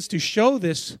begins to show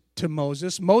this to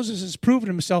Moses. Moses has proven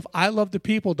himself, I love the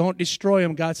people, don't destroy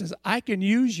them. God says, I can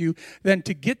use you then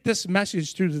to get this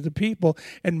message through to the people.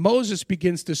 And Moses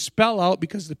begins to spell out,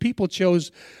 because the people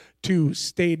chose to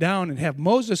stay down and have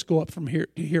Moses go up from here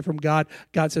to hear from God.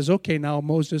 God says, okay, now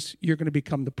Moses, you're going to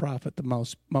become the prophet, the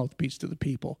mouthpiece to the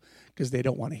people, because they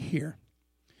don't want to hear.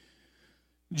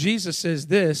 Jesus says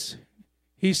this.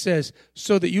 He says,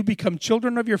 so that you become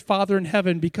children of your Father in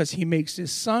heaven, because he makes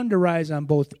his sun to rise on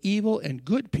both evil and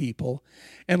good people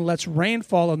and lets rain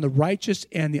fall on the righteous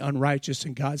and the unrighteous.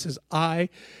 And God says, I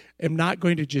am not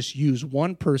going to just use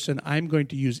one person. I'm going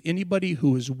to use anybody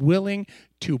who is willing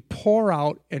to pour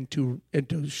out and to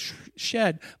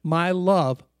shed my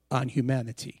love on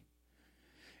humanity.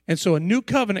 And so a new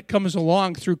covenant comes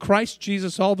along through Christ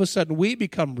Jesus. All of a sudden, we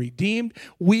become redeemed.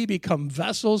 We become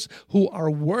vessels who are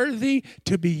worthy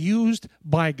to be used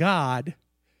by God,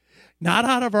 not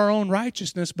out of our own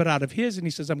righteousness, but out of his. And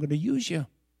he says, I'm going to use you.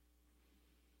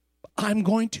 I'm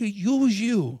going to use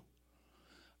you.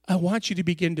 I want you to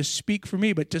begin to speak for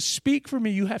me. But to speak for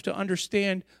me, you have to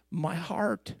understand my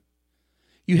heart.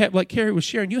 You have, like Carrie was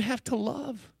sharing, you have to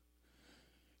love.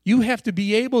 You have to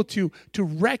be able to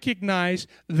recognize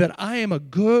that I am a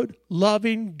good,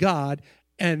 loving God,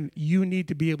 and you need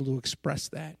to be able to express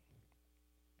that.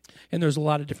 And there's a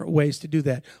lot of different ways to do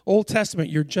that. Old Testament,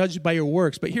 you're judged by your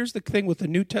works. But here's the thing with the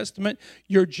New Testament,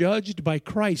 you're judged by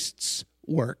Christ's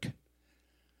work.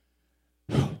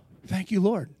 Thank you,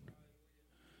 Lord.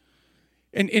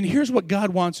 And here's what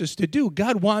God wants us to do.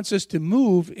 God wants us to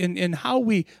move in how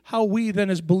we then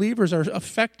as believers are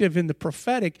effective in the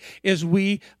prophetic, is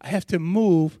we have to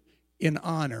move in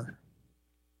honor.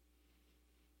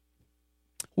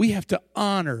 We have to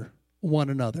honor one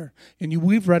another. And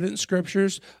we've read it in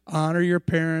scriptures, honor your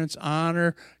parents,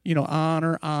 honor.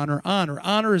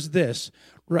 Honor is this.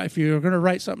 Right, if you're going to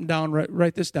write something down,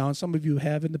 write this down. Some of you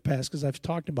have in the past because I've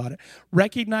talked about it.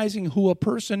 Recognizing who a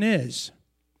person is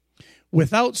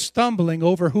without stumbling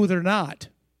over who they're not.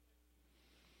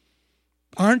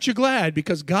 Aren't you glad?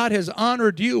 Because God has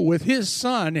honored you with his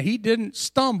son. He didn't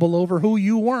stumble over who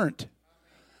you weren't.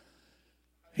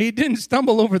 He didn't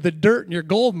stumble over the dirt in your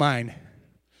gold mine.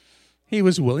 He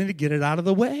was willing to get it out of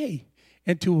the way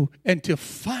and to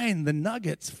find the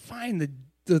nuggets, find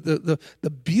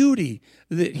the beauty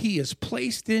that he has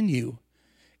placed in you,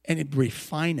 and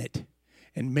refine it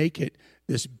and make it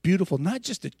this beautiful, not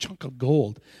just a chunk of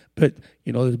gold, but,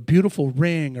 a beautiful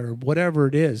ring or whatever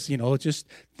it is. Just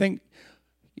think,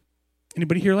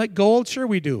 anybody here like gold? Sure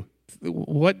we do.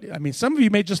 Some of you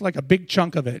may just like a big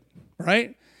chunk of it,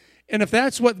 right? And if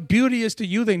that's what beauty is to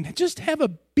you, then just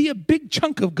be a big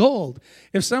chunk of gold.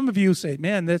 If some of you say,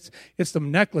 man, it's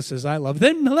some necklaces I love,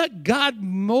 then let God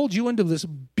mold you into this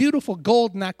beautiful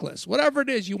gold necklace, whatever it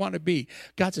is you want to be.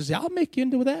 God says, I'll make you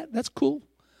into that. That's cool.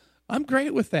 I'm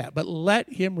great with that, but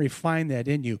let him refine that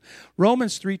in you.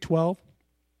 Romans 3:12.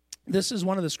 This is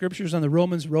one of the scriptures on the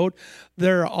Romans road.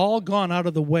 They're all gone out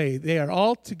of the way. They are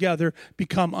all together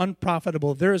become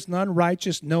unprofitable. There is none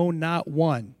righteous, no, not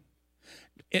one.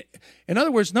 In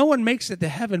other words, no one makes it to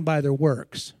heaven by their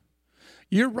works.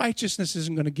 Your righteousness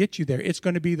isn't going to get you there. It's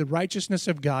going to be the righteousness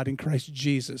of God in Christ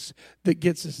Jesus that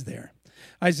gets us there.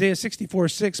 Isaiah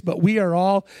 64:6, but we are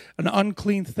all an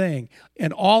unclean thing,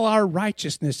 and all our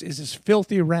righteousness is as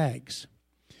filthy rags.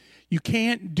 You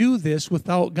can't do this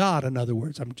without God, in other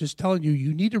words. I'm just telling you,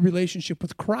 you need a relationship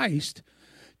with Christ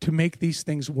to make these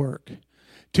things work,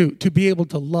 to be able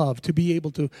to love, to be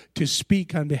able to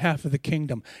speak on behalf of the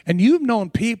kingdom. And you've known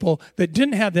people that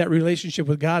didn't have that relationship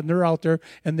with God, and they're out there,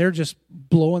 and they're just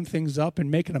blowing things up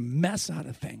and making a mess out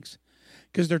of things.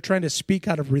 because they're trying to speak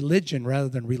out of religion rather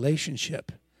than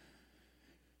relationship.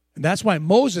 And that's why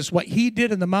Moses, what he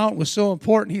did in the mountain was so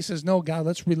important. He says, no, God,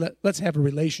 let's have a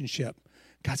relationship.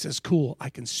 God says, cool, I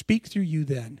can speak through you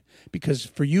then, because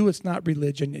for you it's not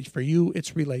religion, for you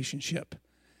it's relationship.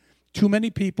 Too many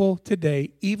people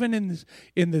today, even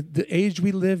in the age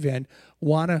we live in,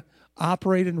 want to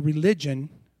operate in religion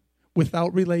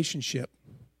without relationship.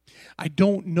 I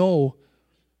don't know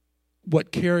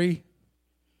what Carrie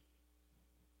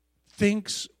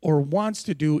thinks or wants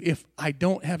to do if I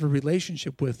don't have a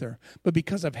relationship with her. But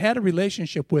because I've had a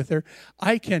relationship with her,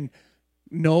 I can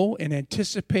know and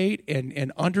anticipate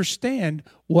and understand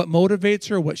what motivates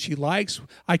her, what she likes.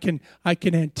 I can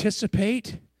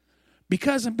anticipate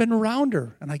because I've been around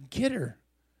her and I get her.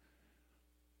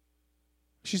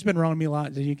 She's been around me a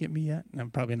lot. Did you get me yet? No,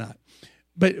 probably not.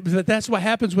 But that's what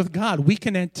happens with God. We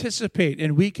can anticipate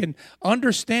and we can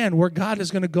understand where God is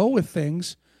going to go with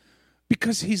things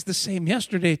because he's the same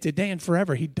yesterday, today, and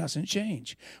forever. He doesn't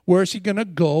change. Where is he going to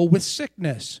go with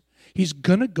sickness? He's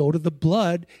going to go to the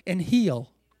blood and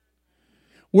heal.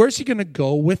 Where is he going to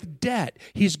go with debt?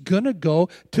 He's going to go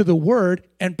to the word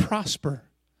and prosper.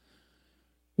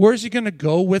 Where is he going to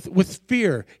go with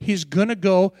fear? He's going to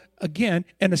go, again,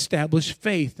 and establish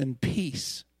faith and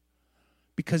peace.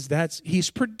 Because he's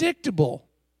predictable.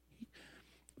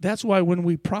 That's why when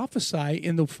we prophesy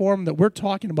in the form that we're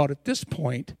talking about at this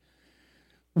point,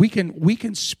 we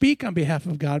can speak on behalf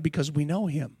of God because we know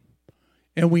him.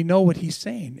 And we know what he's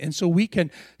saying. And so we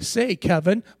can say,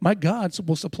 Kevin, my God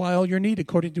will supply all your need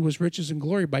according to his riches and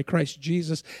glory by Christ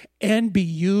Jesus, and be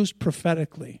used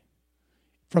prophetically.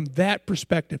 From that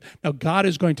perspective. Now, God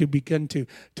is going to begin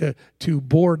to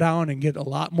bore down and get a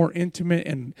lot more intimate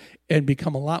and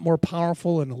become a lot more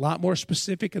powerful and a lot more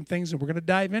specific in things. And we're going to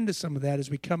dive into some of that as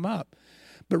we come up.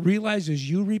 But realize as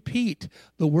you repeat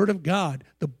the word of God,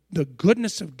 the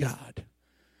goodness of God,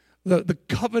 the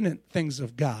covenant things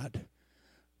of God,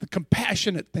 the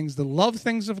compassionate things, the love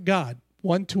things of God,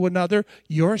 one to another,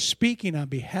 you're speaking on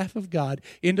behalf of God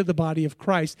into the body of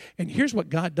Christ. And here's what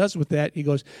God does with that. He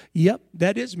goes, yep,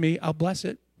 that is me. I'll bless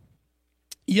it.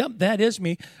 Yep, that is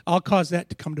me. I'll cause that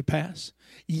to come to pass.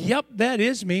 Yep, that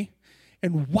is me.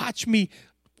 And watch me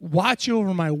watch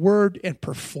over my word and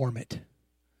perform it.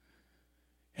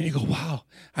 And you go, wow.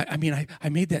 I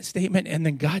made that statement, and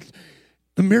then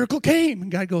the miracle came.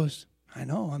 And God goes, I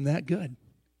know, I'm that good.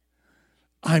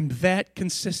 I'm that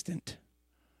consistent.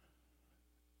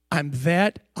 I'm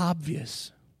that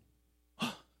obvious.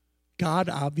 God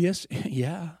obvious?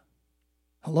 Yeah.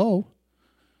 Hello.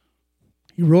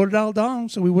 He wrote it all down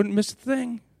so we wouldn't miss a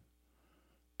thing.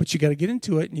 But you got to get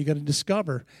into it and you got to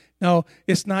discover. Now,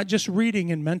 it's not just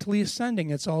reading and mentally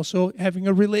ascending. It's also having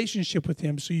a relationship with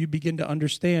him so you begin to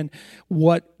understand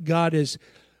what God is,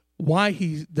 why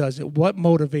he does it, what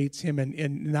motivates him,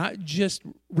 and not just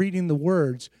reading the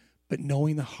words, but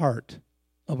knowing the heart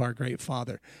of our great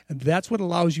Father. And that's what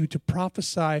allows you to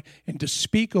prophesy and to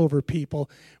speak over people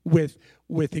with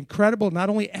incredible, not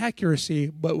only accuracy,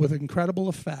 but with incredible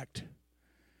effect.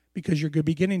 Because you're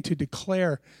beginning to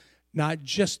declare not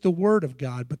just the word of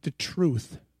God, but the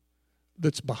truth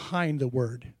that's behind the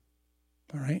word.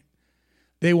 All right?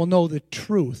 They will know the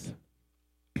truth.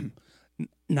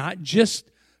 Not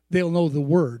just they'll know the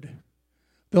word.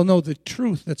 They'll know the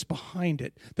truth that's behind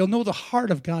it. They'll know the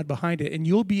heart of God behind it. And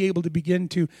you'll be able to begin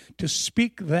to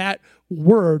speak that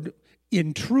word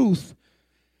in truth.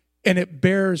 And it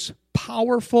bears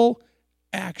powerful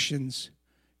actions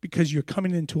because you're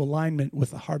coming into alignment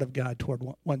with the heart of God toward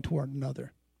one toward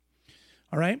another.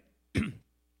 All right?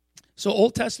 So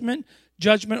Old Testament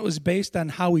judgment was based on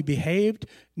how we behaved.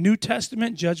 New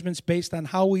Testament judgment's based on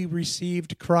how we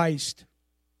received Christ.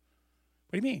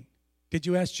 What do you mean? Did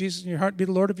you ask Jesus in your heart to be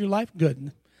the Lord of your life?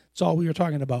 Good. That's all we were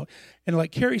talking about. And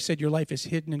like Carrie said, your life is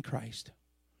hidden in Christ.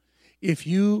 If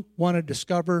you want to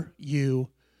discover you,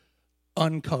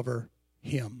 uncover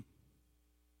him.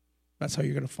 That's how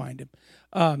you're going to find him.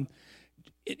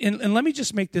 And let me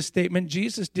just make this statement.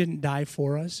 Jesus didn't die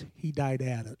for us. He died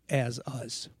as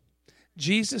us.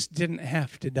 Jesus didn't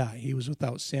have to die. He was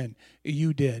without sin.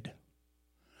 You did.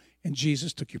 And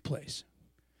Jesus took your place.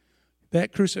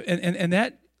 That and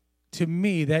that, to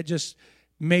me, that just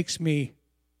makes me,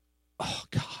 oh,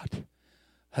 God,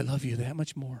 I love you that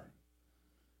much more.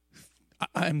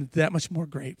 I'm that much more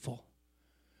grateful.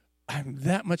 I'm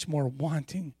that much more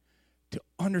wanting to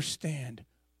understand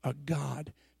a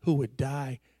God who would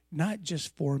die not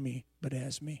just for me, but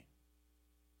as me.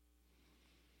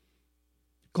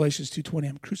 Galatians 2:20,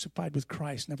 I'm crucified with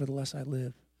Christ, nevertheless I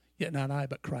live. Yet not I,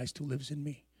 but Christ who lives in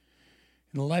me.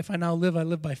 In the life I now live, I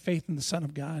live by faith in the Son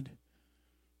of God.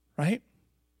 Right?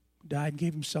 died and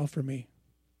gave himself for me.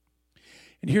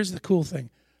 And here's the cool thing.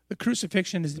 The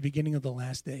crucifixion is the beginning of the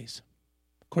last days,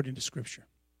 according to Scripture.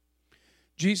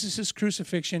 Jesus'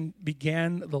 crucifixion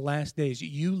began the last days.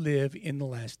 You live in the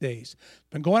last days.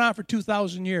 Been going on for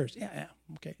 2,000 years. Yeah,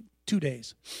 okay, 2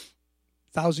 days.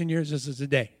 1,000 years is a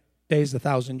day. Day is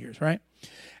 1,000 years, right?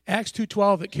 Acts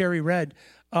 2:12 that Carrie read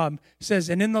says,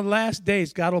 and in the last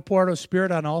days, God will pour out His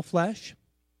Spirit on all flesh.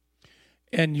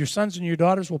 And your sons and your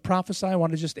daughters will prophesy. I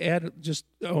want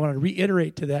to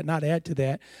reiterate to that, not add to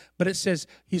that. But it says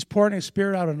He's pouring His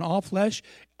Spirit out on all flesh.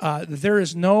 There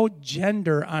is no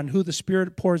gender on who the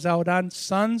Spirit pours out on.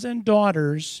 Sons and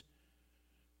daughters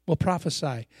will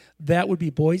prophesy. That would be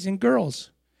boys and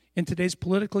girls. In today's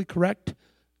politically correct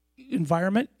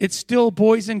environment, it's still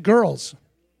boys and girls.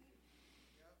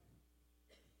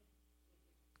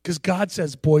 Because God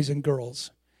says boys and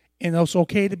girls. And it's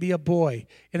okay to be a boy.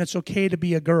 And it's okay to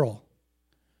be a girl.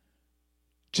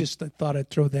 Just I thought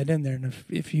I'd throw that in there. And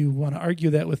if you want to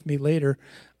argue that with me later,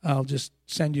 I'll just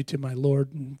send you to my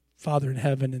Lord and Father in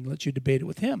heaven and let you debate it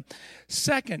with Him.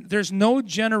 Second, there's no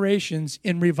generations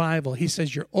in revival. He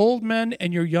says you're old men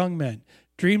and you're young men.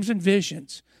 Dreams and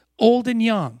visions. Old and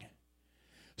young.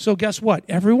 So guess what?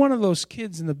 Every one of those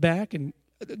kids in the back, and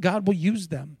God will use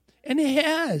them. And He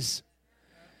has.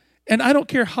 And I don't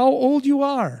care how old you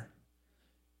are.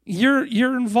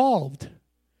 You're involved.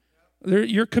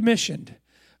 You're commissioned.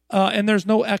 And there's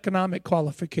no economic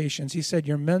qualifications. He said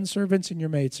you're men servants and you're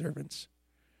maid servants.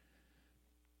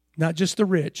 Not just the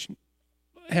rich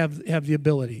have the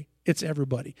ability. It's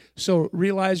everybody. So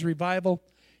realize revival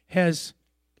has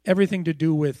everything to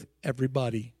do with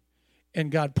everybody.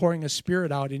 And God pouring His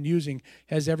Spirit out and using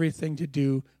has everything to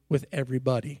do with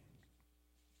everybody.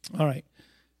 All right.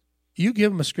 You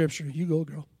give them a scripture. You go,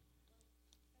 girl.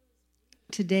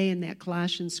 Today in that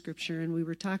Colossians scripture, and we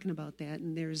were talking about that,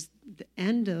 and there's the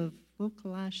end of,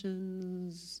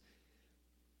 Colossians,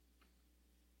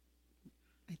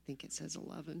 I think it says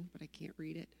 11, but I can't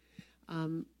read it.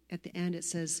 At the end it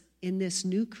says, in this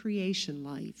new creation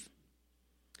life,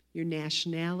 your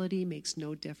nationality makes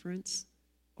no difference,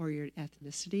 or your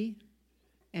ethnicity,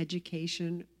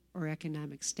 education, or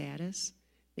economic status.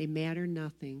 They matter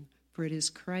nothing, for it is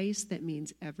Christ that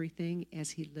means everything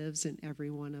as He lives in every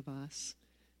one of us.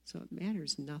 So it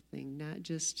matters nothing, not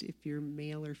just if you're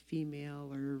male or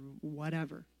female or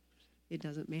whatever. It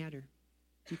doesn't matter.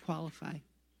 You qualify.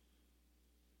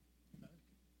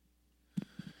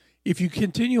 If you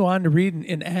continue on to read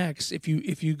in Acts, if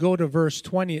you go to verse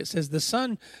 20, it says, the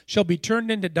sun shall be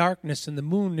turned into darkness and the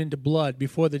moon into blood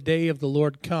before the day of the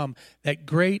Lord come, that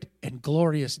great and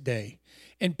glorious day.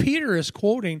 And Peter is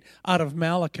quoting out of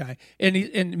Malachi.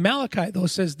 And Malachi, though,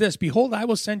 says this, behold, I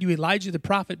will send you Elijah the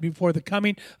prophet before the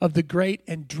coming of the great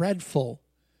and dreadful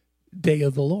day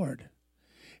of the Lord.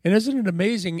 And isn't it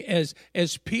amazing, as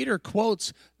Peter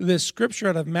quotes this scripture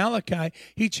out of Malachi,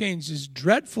 he changes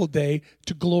dreadful day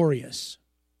to glorious.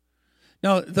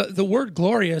 Now, the word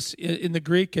glorious in the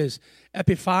Greek is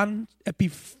epiphans.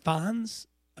 It's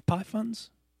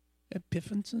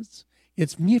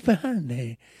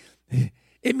miphane.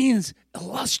 It means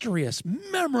illustrious,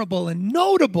 memorable, and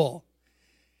notable.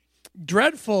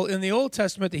 Dreadful in the Old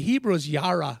Testament, the Hebrew is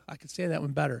yara. I could say that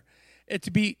one better. To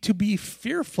be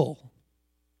fearful.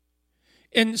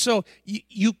 And so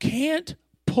you can't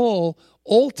pull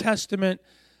Old Testament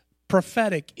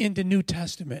prophetic into New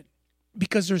Testament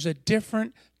because there's a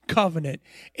different covenant.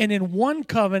 And in one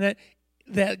covenant,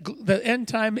 that the end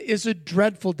time is a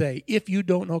dreadful day if you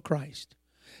don't know Christ.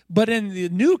 But in the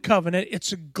new covenant,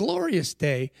 it's a glorious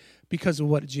day because of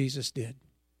what Jesus did.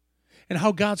 And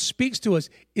how God speaks to us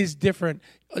is different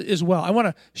as well. I want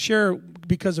to share,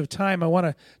 because of time, I want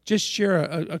to just share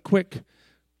a quick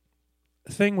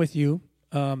thing with you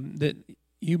that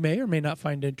you may or may not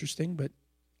find interesting, but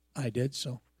I did.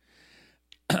 So,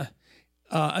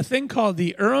 a thing called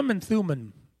the Urim and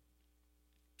Thummim.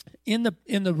 In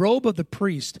the robe of the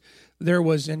priest, there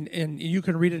was, and you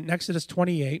can read it in Exodus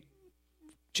 28.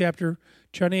 Chapter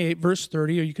 28, verse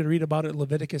 30, or you can read about it in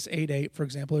Leviticus 8:8, for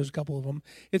example. There's a couple of them.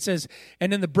 It says,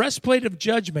 and in the breastplate of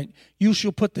judgment you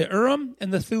shall put the Urim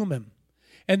and the Thummim,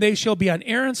 and they shall be on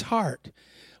Aaron's heart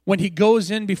when he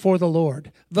goes in before the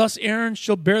Lord. Thus Aaron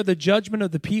shall bear the judgment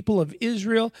of the people of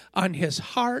Israel on his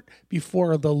heart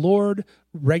before the Lord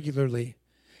regularly.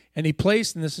 And he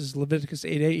placed, and this is Leviticus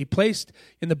 8:8, he placed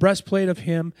in the breastplate of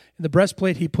him, in the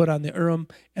breastplate he put on the Urim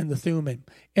and the Thummim.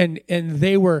 And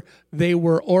they were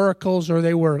oracles, or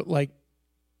they were like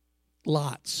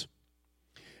lots.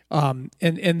 And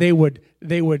they would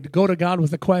go to God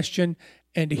with a question,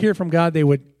 and to hear from God, they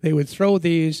would throw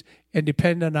these, and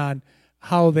depending on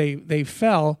how they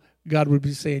fell, God would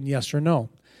be saying yes or no.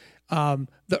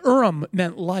 The Urim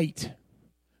meant light.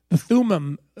 The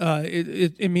Thummim,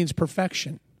 it means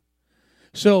perfection.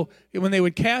 So when they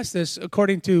would cast this,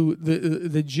 according to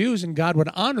the Jews, and God would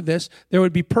honor this, there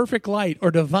would be perfect light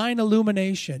or divine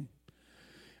illumination.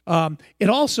 It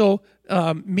also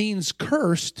means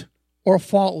cursed or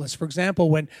faultless. For example,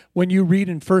 when you read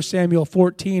in 1 Samuel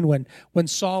 14, when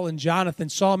Saul and Jonathan,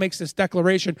 Saul makes this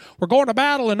declaration, we're going to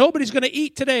battle and nobody's going to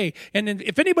eat today. And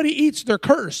if anybody eats, they're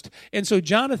cursed. And so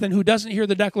Jonathan, who doesn't hear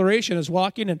the declaration, is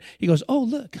walking and he goes, oh,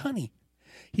 look, honey.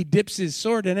 He dips his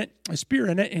sword in it, a spear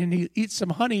in it, and he eats some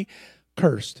honey,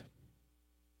 cursed.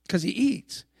 Because he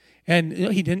eats. And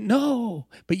he didn't know,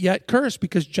 but yet cursed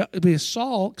because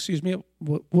Saul,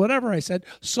 whatever I said,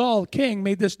 Saul, king,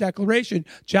 made this declaration.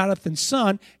 Jonathan's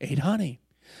son ate honey.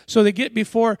 So they get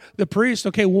before the priest,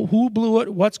 okay, well, who blew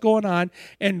it? What's going on?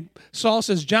 And Saul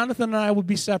says, Jonathan and I will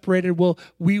be separated.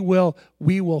 We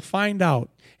will find out.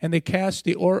 And they cast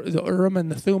the Urim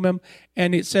and the Thummim,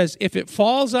 and it says, if it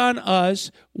falls on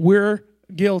us, we're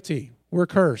guilty. We're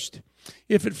cursed.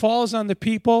 If it falls on the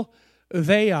people,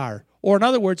 they are. Or in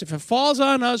other words, if it falls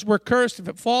on us, we're cursed. If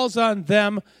it falls on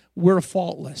them, we're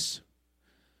faultless.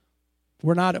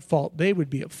 We're not at fault. They would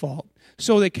be at fault.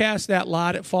 So they cast that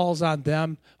lot. It falls on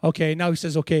them. Okay, now he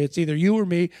says, okay, it's either you or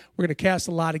me. We're going to cast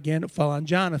the lot again. It fell on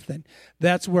Jonathan.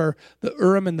 That's where the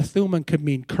Urim and the Thummim could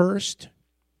mean cursed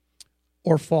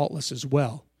or faultless as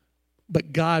well.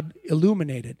 But God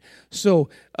illuminated. So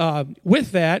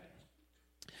with that,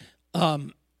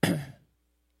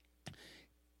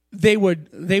 they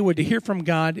would hear from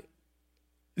God.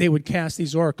 They would cast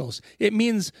these oracles. It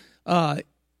means that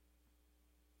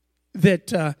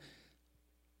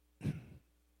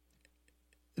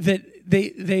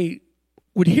they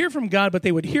would hear from God, but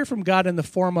they would hear from God in the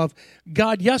form of,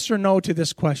 God, yes or no to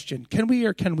this question. Can we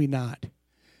or can we not?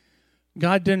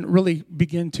 God didn't really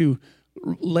begin to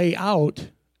lay out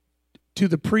to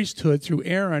the priesthood through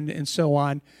Aaron and so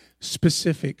on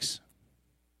specifics.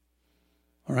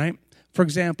 All right? For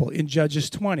example, in Judges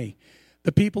 20,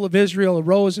 the people of Israel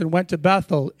arose and went to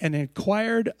Bethel and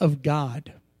inquired of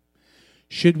God,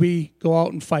 should we go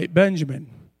out and fight Benjamin?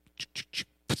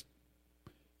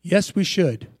 Yes, we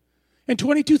should. And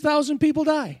 22,000 people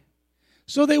die.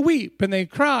 So they weep and they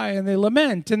cry and they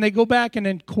lament and they go back and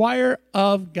inquire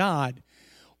of God.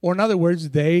 Or in other words,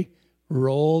 they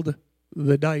rolled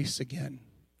the dice again.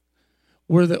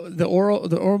 Where the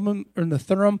Urim and the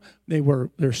Thummim,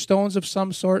 they're stones of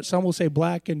some sort. Some will say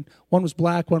black, and one was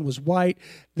black, one was white.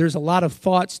 There's a lot of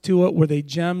thoughts to it. Were they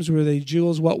gems? Were they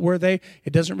jewels? What were they?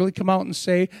 It doesn't really come out and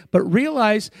say. But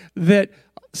realize that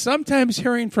sometimes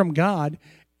hearing from God,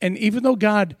 and even though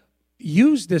God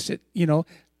used this,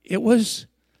 it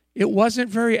wasn't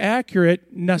very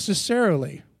accurate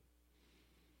necessarily.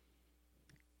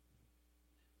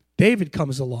 David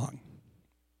comes along.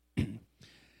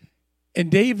 And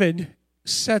David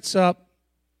sets up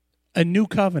a new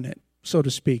covenant, so to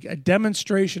speak, a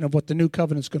demonstration of what the new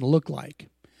covenant is going to look like.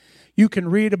 You can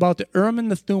read about the Urim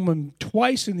and the Thummim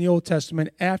twice in the Old Testament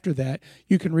after that.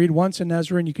 You can read once in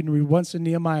Ezra and you can read once in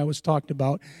Nehemiah was talked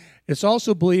about. It's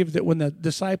also believed that when the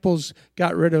disciples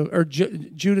got rid of, or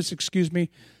Judas,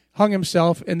 hung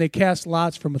himself and they cast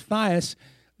lots for Matthias,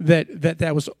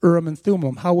 that was Urim and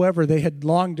Thummim. However, they had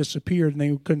long disappeared and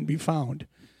they couldn't be found.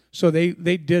 So they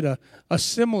did a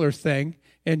similar thing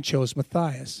and chose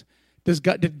Matthias.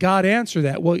 Did God answer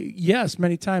that? Well, yes,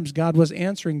 many times God was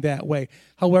answering that way.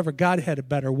 However, God had a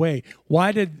better way.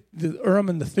 Why did the Urim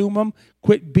and the Thummim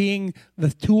quit being the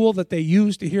tool that they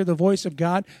used to hear the voice of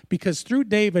God? Because through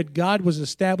David, God was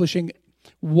establishing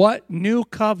what new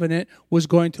covenant was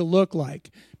going to look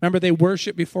like. Remember, they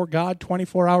worshiped before God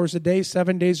 24 hours a day,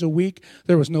 7 days a week.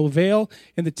 There was no veil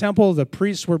in the temple. The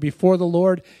priests were before the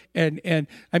Lord. And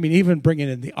even bringing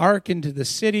in the ark into the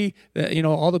city,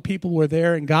 all the people were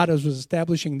there, and God was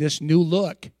establishing this new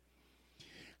look.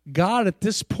 God, at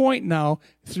this point now,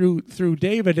 through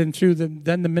David and through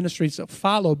then the ministries that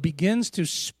follow, begins to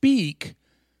speak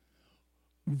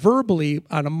verbally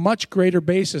on a much greater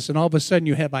basis, and all of a sudden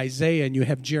you have Isaiah and you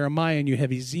have Jeremiah and you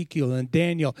have Ezekiel and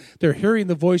Daniel. They're hearing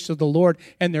the voice of the Lord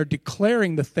and they're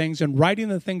declaring the things and writing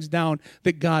the things down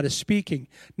that God is speaking.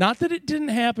 Not that it didn't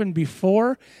happen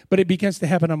before, but it begins to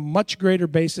happen on a much greater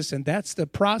basis, and that's the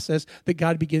process that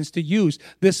God begins to use.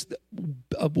 This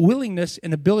willingness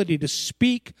and ability to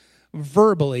speak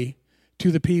verbally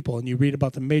to the people. And you read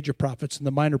about the major prophets and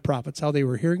the minor prophets, how they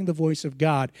were hearing the voice of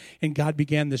God, and God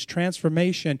began this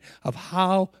transformation of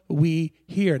how we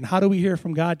hear. And how do we hear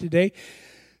from God today?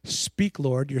 Speak,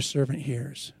 Lord, your servant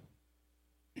hears.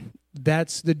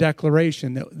 That's the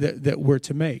declaration that we're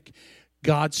to make.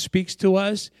 God speaks to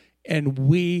us, and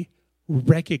we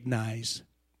recognize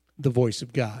the voice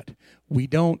of God. We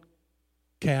don't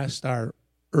cast our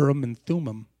Urim and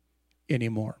Thummim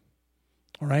anymore.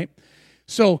 All right?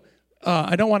 So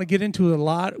I don't want to get into a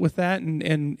lot with that,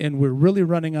 and we're really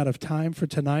running out of time for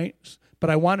tonight, but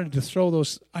I wanted to throw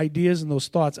those ideas and those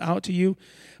thoughts out to you.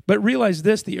 But realize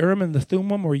this, the Urim and the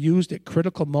Thummim were used at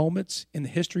critical moments in the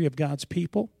history of God's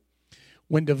people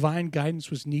when divine guidance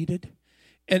was needed.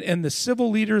 And the civil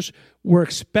leaders were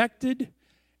expected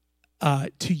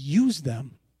to use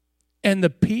them. And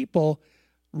the people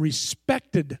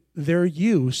respected their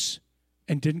use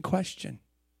and didn't question.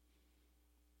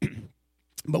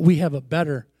 But we have a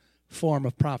better form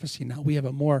of prophecy now. We have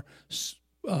a more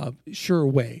sure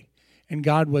way. And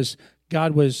God was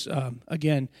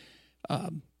again,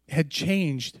 had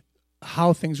changed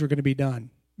how things were going to be done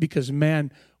because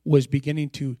man was beginning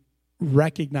to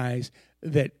recognize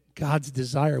that God's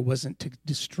desire wasn't to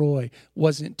destroy,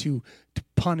 wasn't to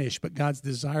punish, but God's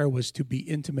desire was to be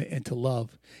intimate and to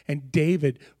love. And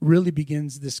David really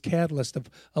begins this catalyst of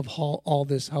all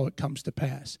this, how it comes to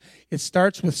pass. It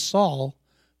starts with Saul,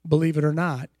 believe it or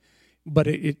not, but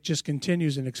it just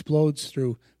continues and explodes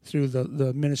through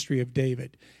the ministry of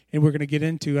David. And we're going to get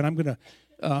into, and I'm going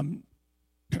to...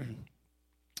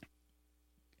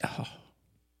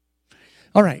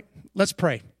 All right, let's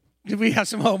pray. We have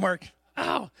some homework.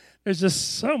 Oh, there's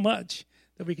just so much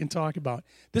that we can talk about.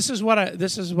 This is what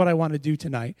I want to do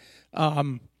tonight.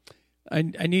 I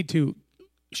need to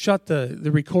shut the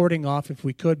recording off if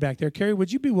we could back there. Carrie,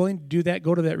 would you be willing to do that?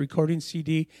 Go to that recording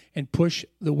CD and push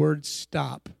the word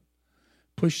stop.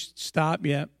 Push stop,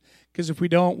 yeah. Because if we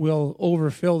don't, we'll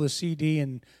overfill the CD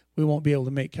and we won't be able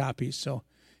to make copies. So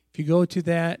if you go to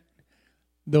that,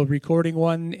 the recording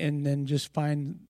one, and then just find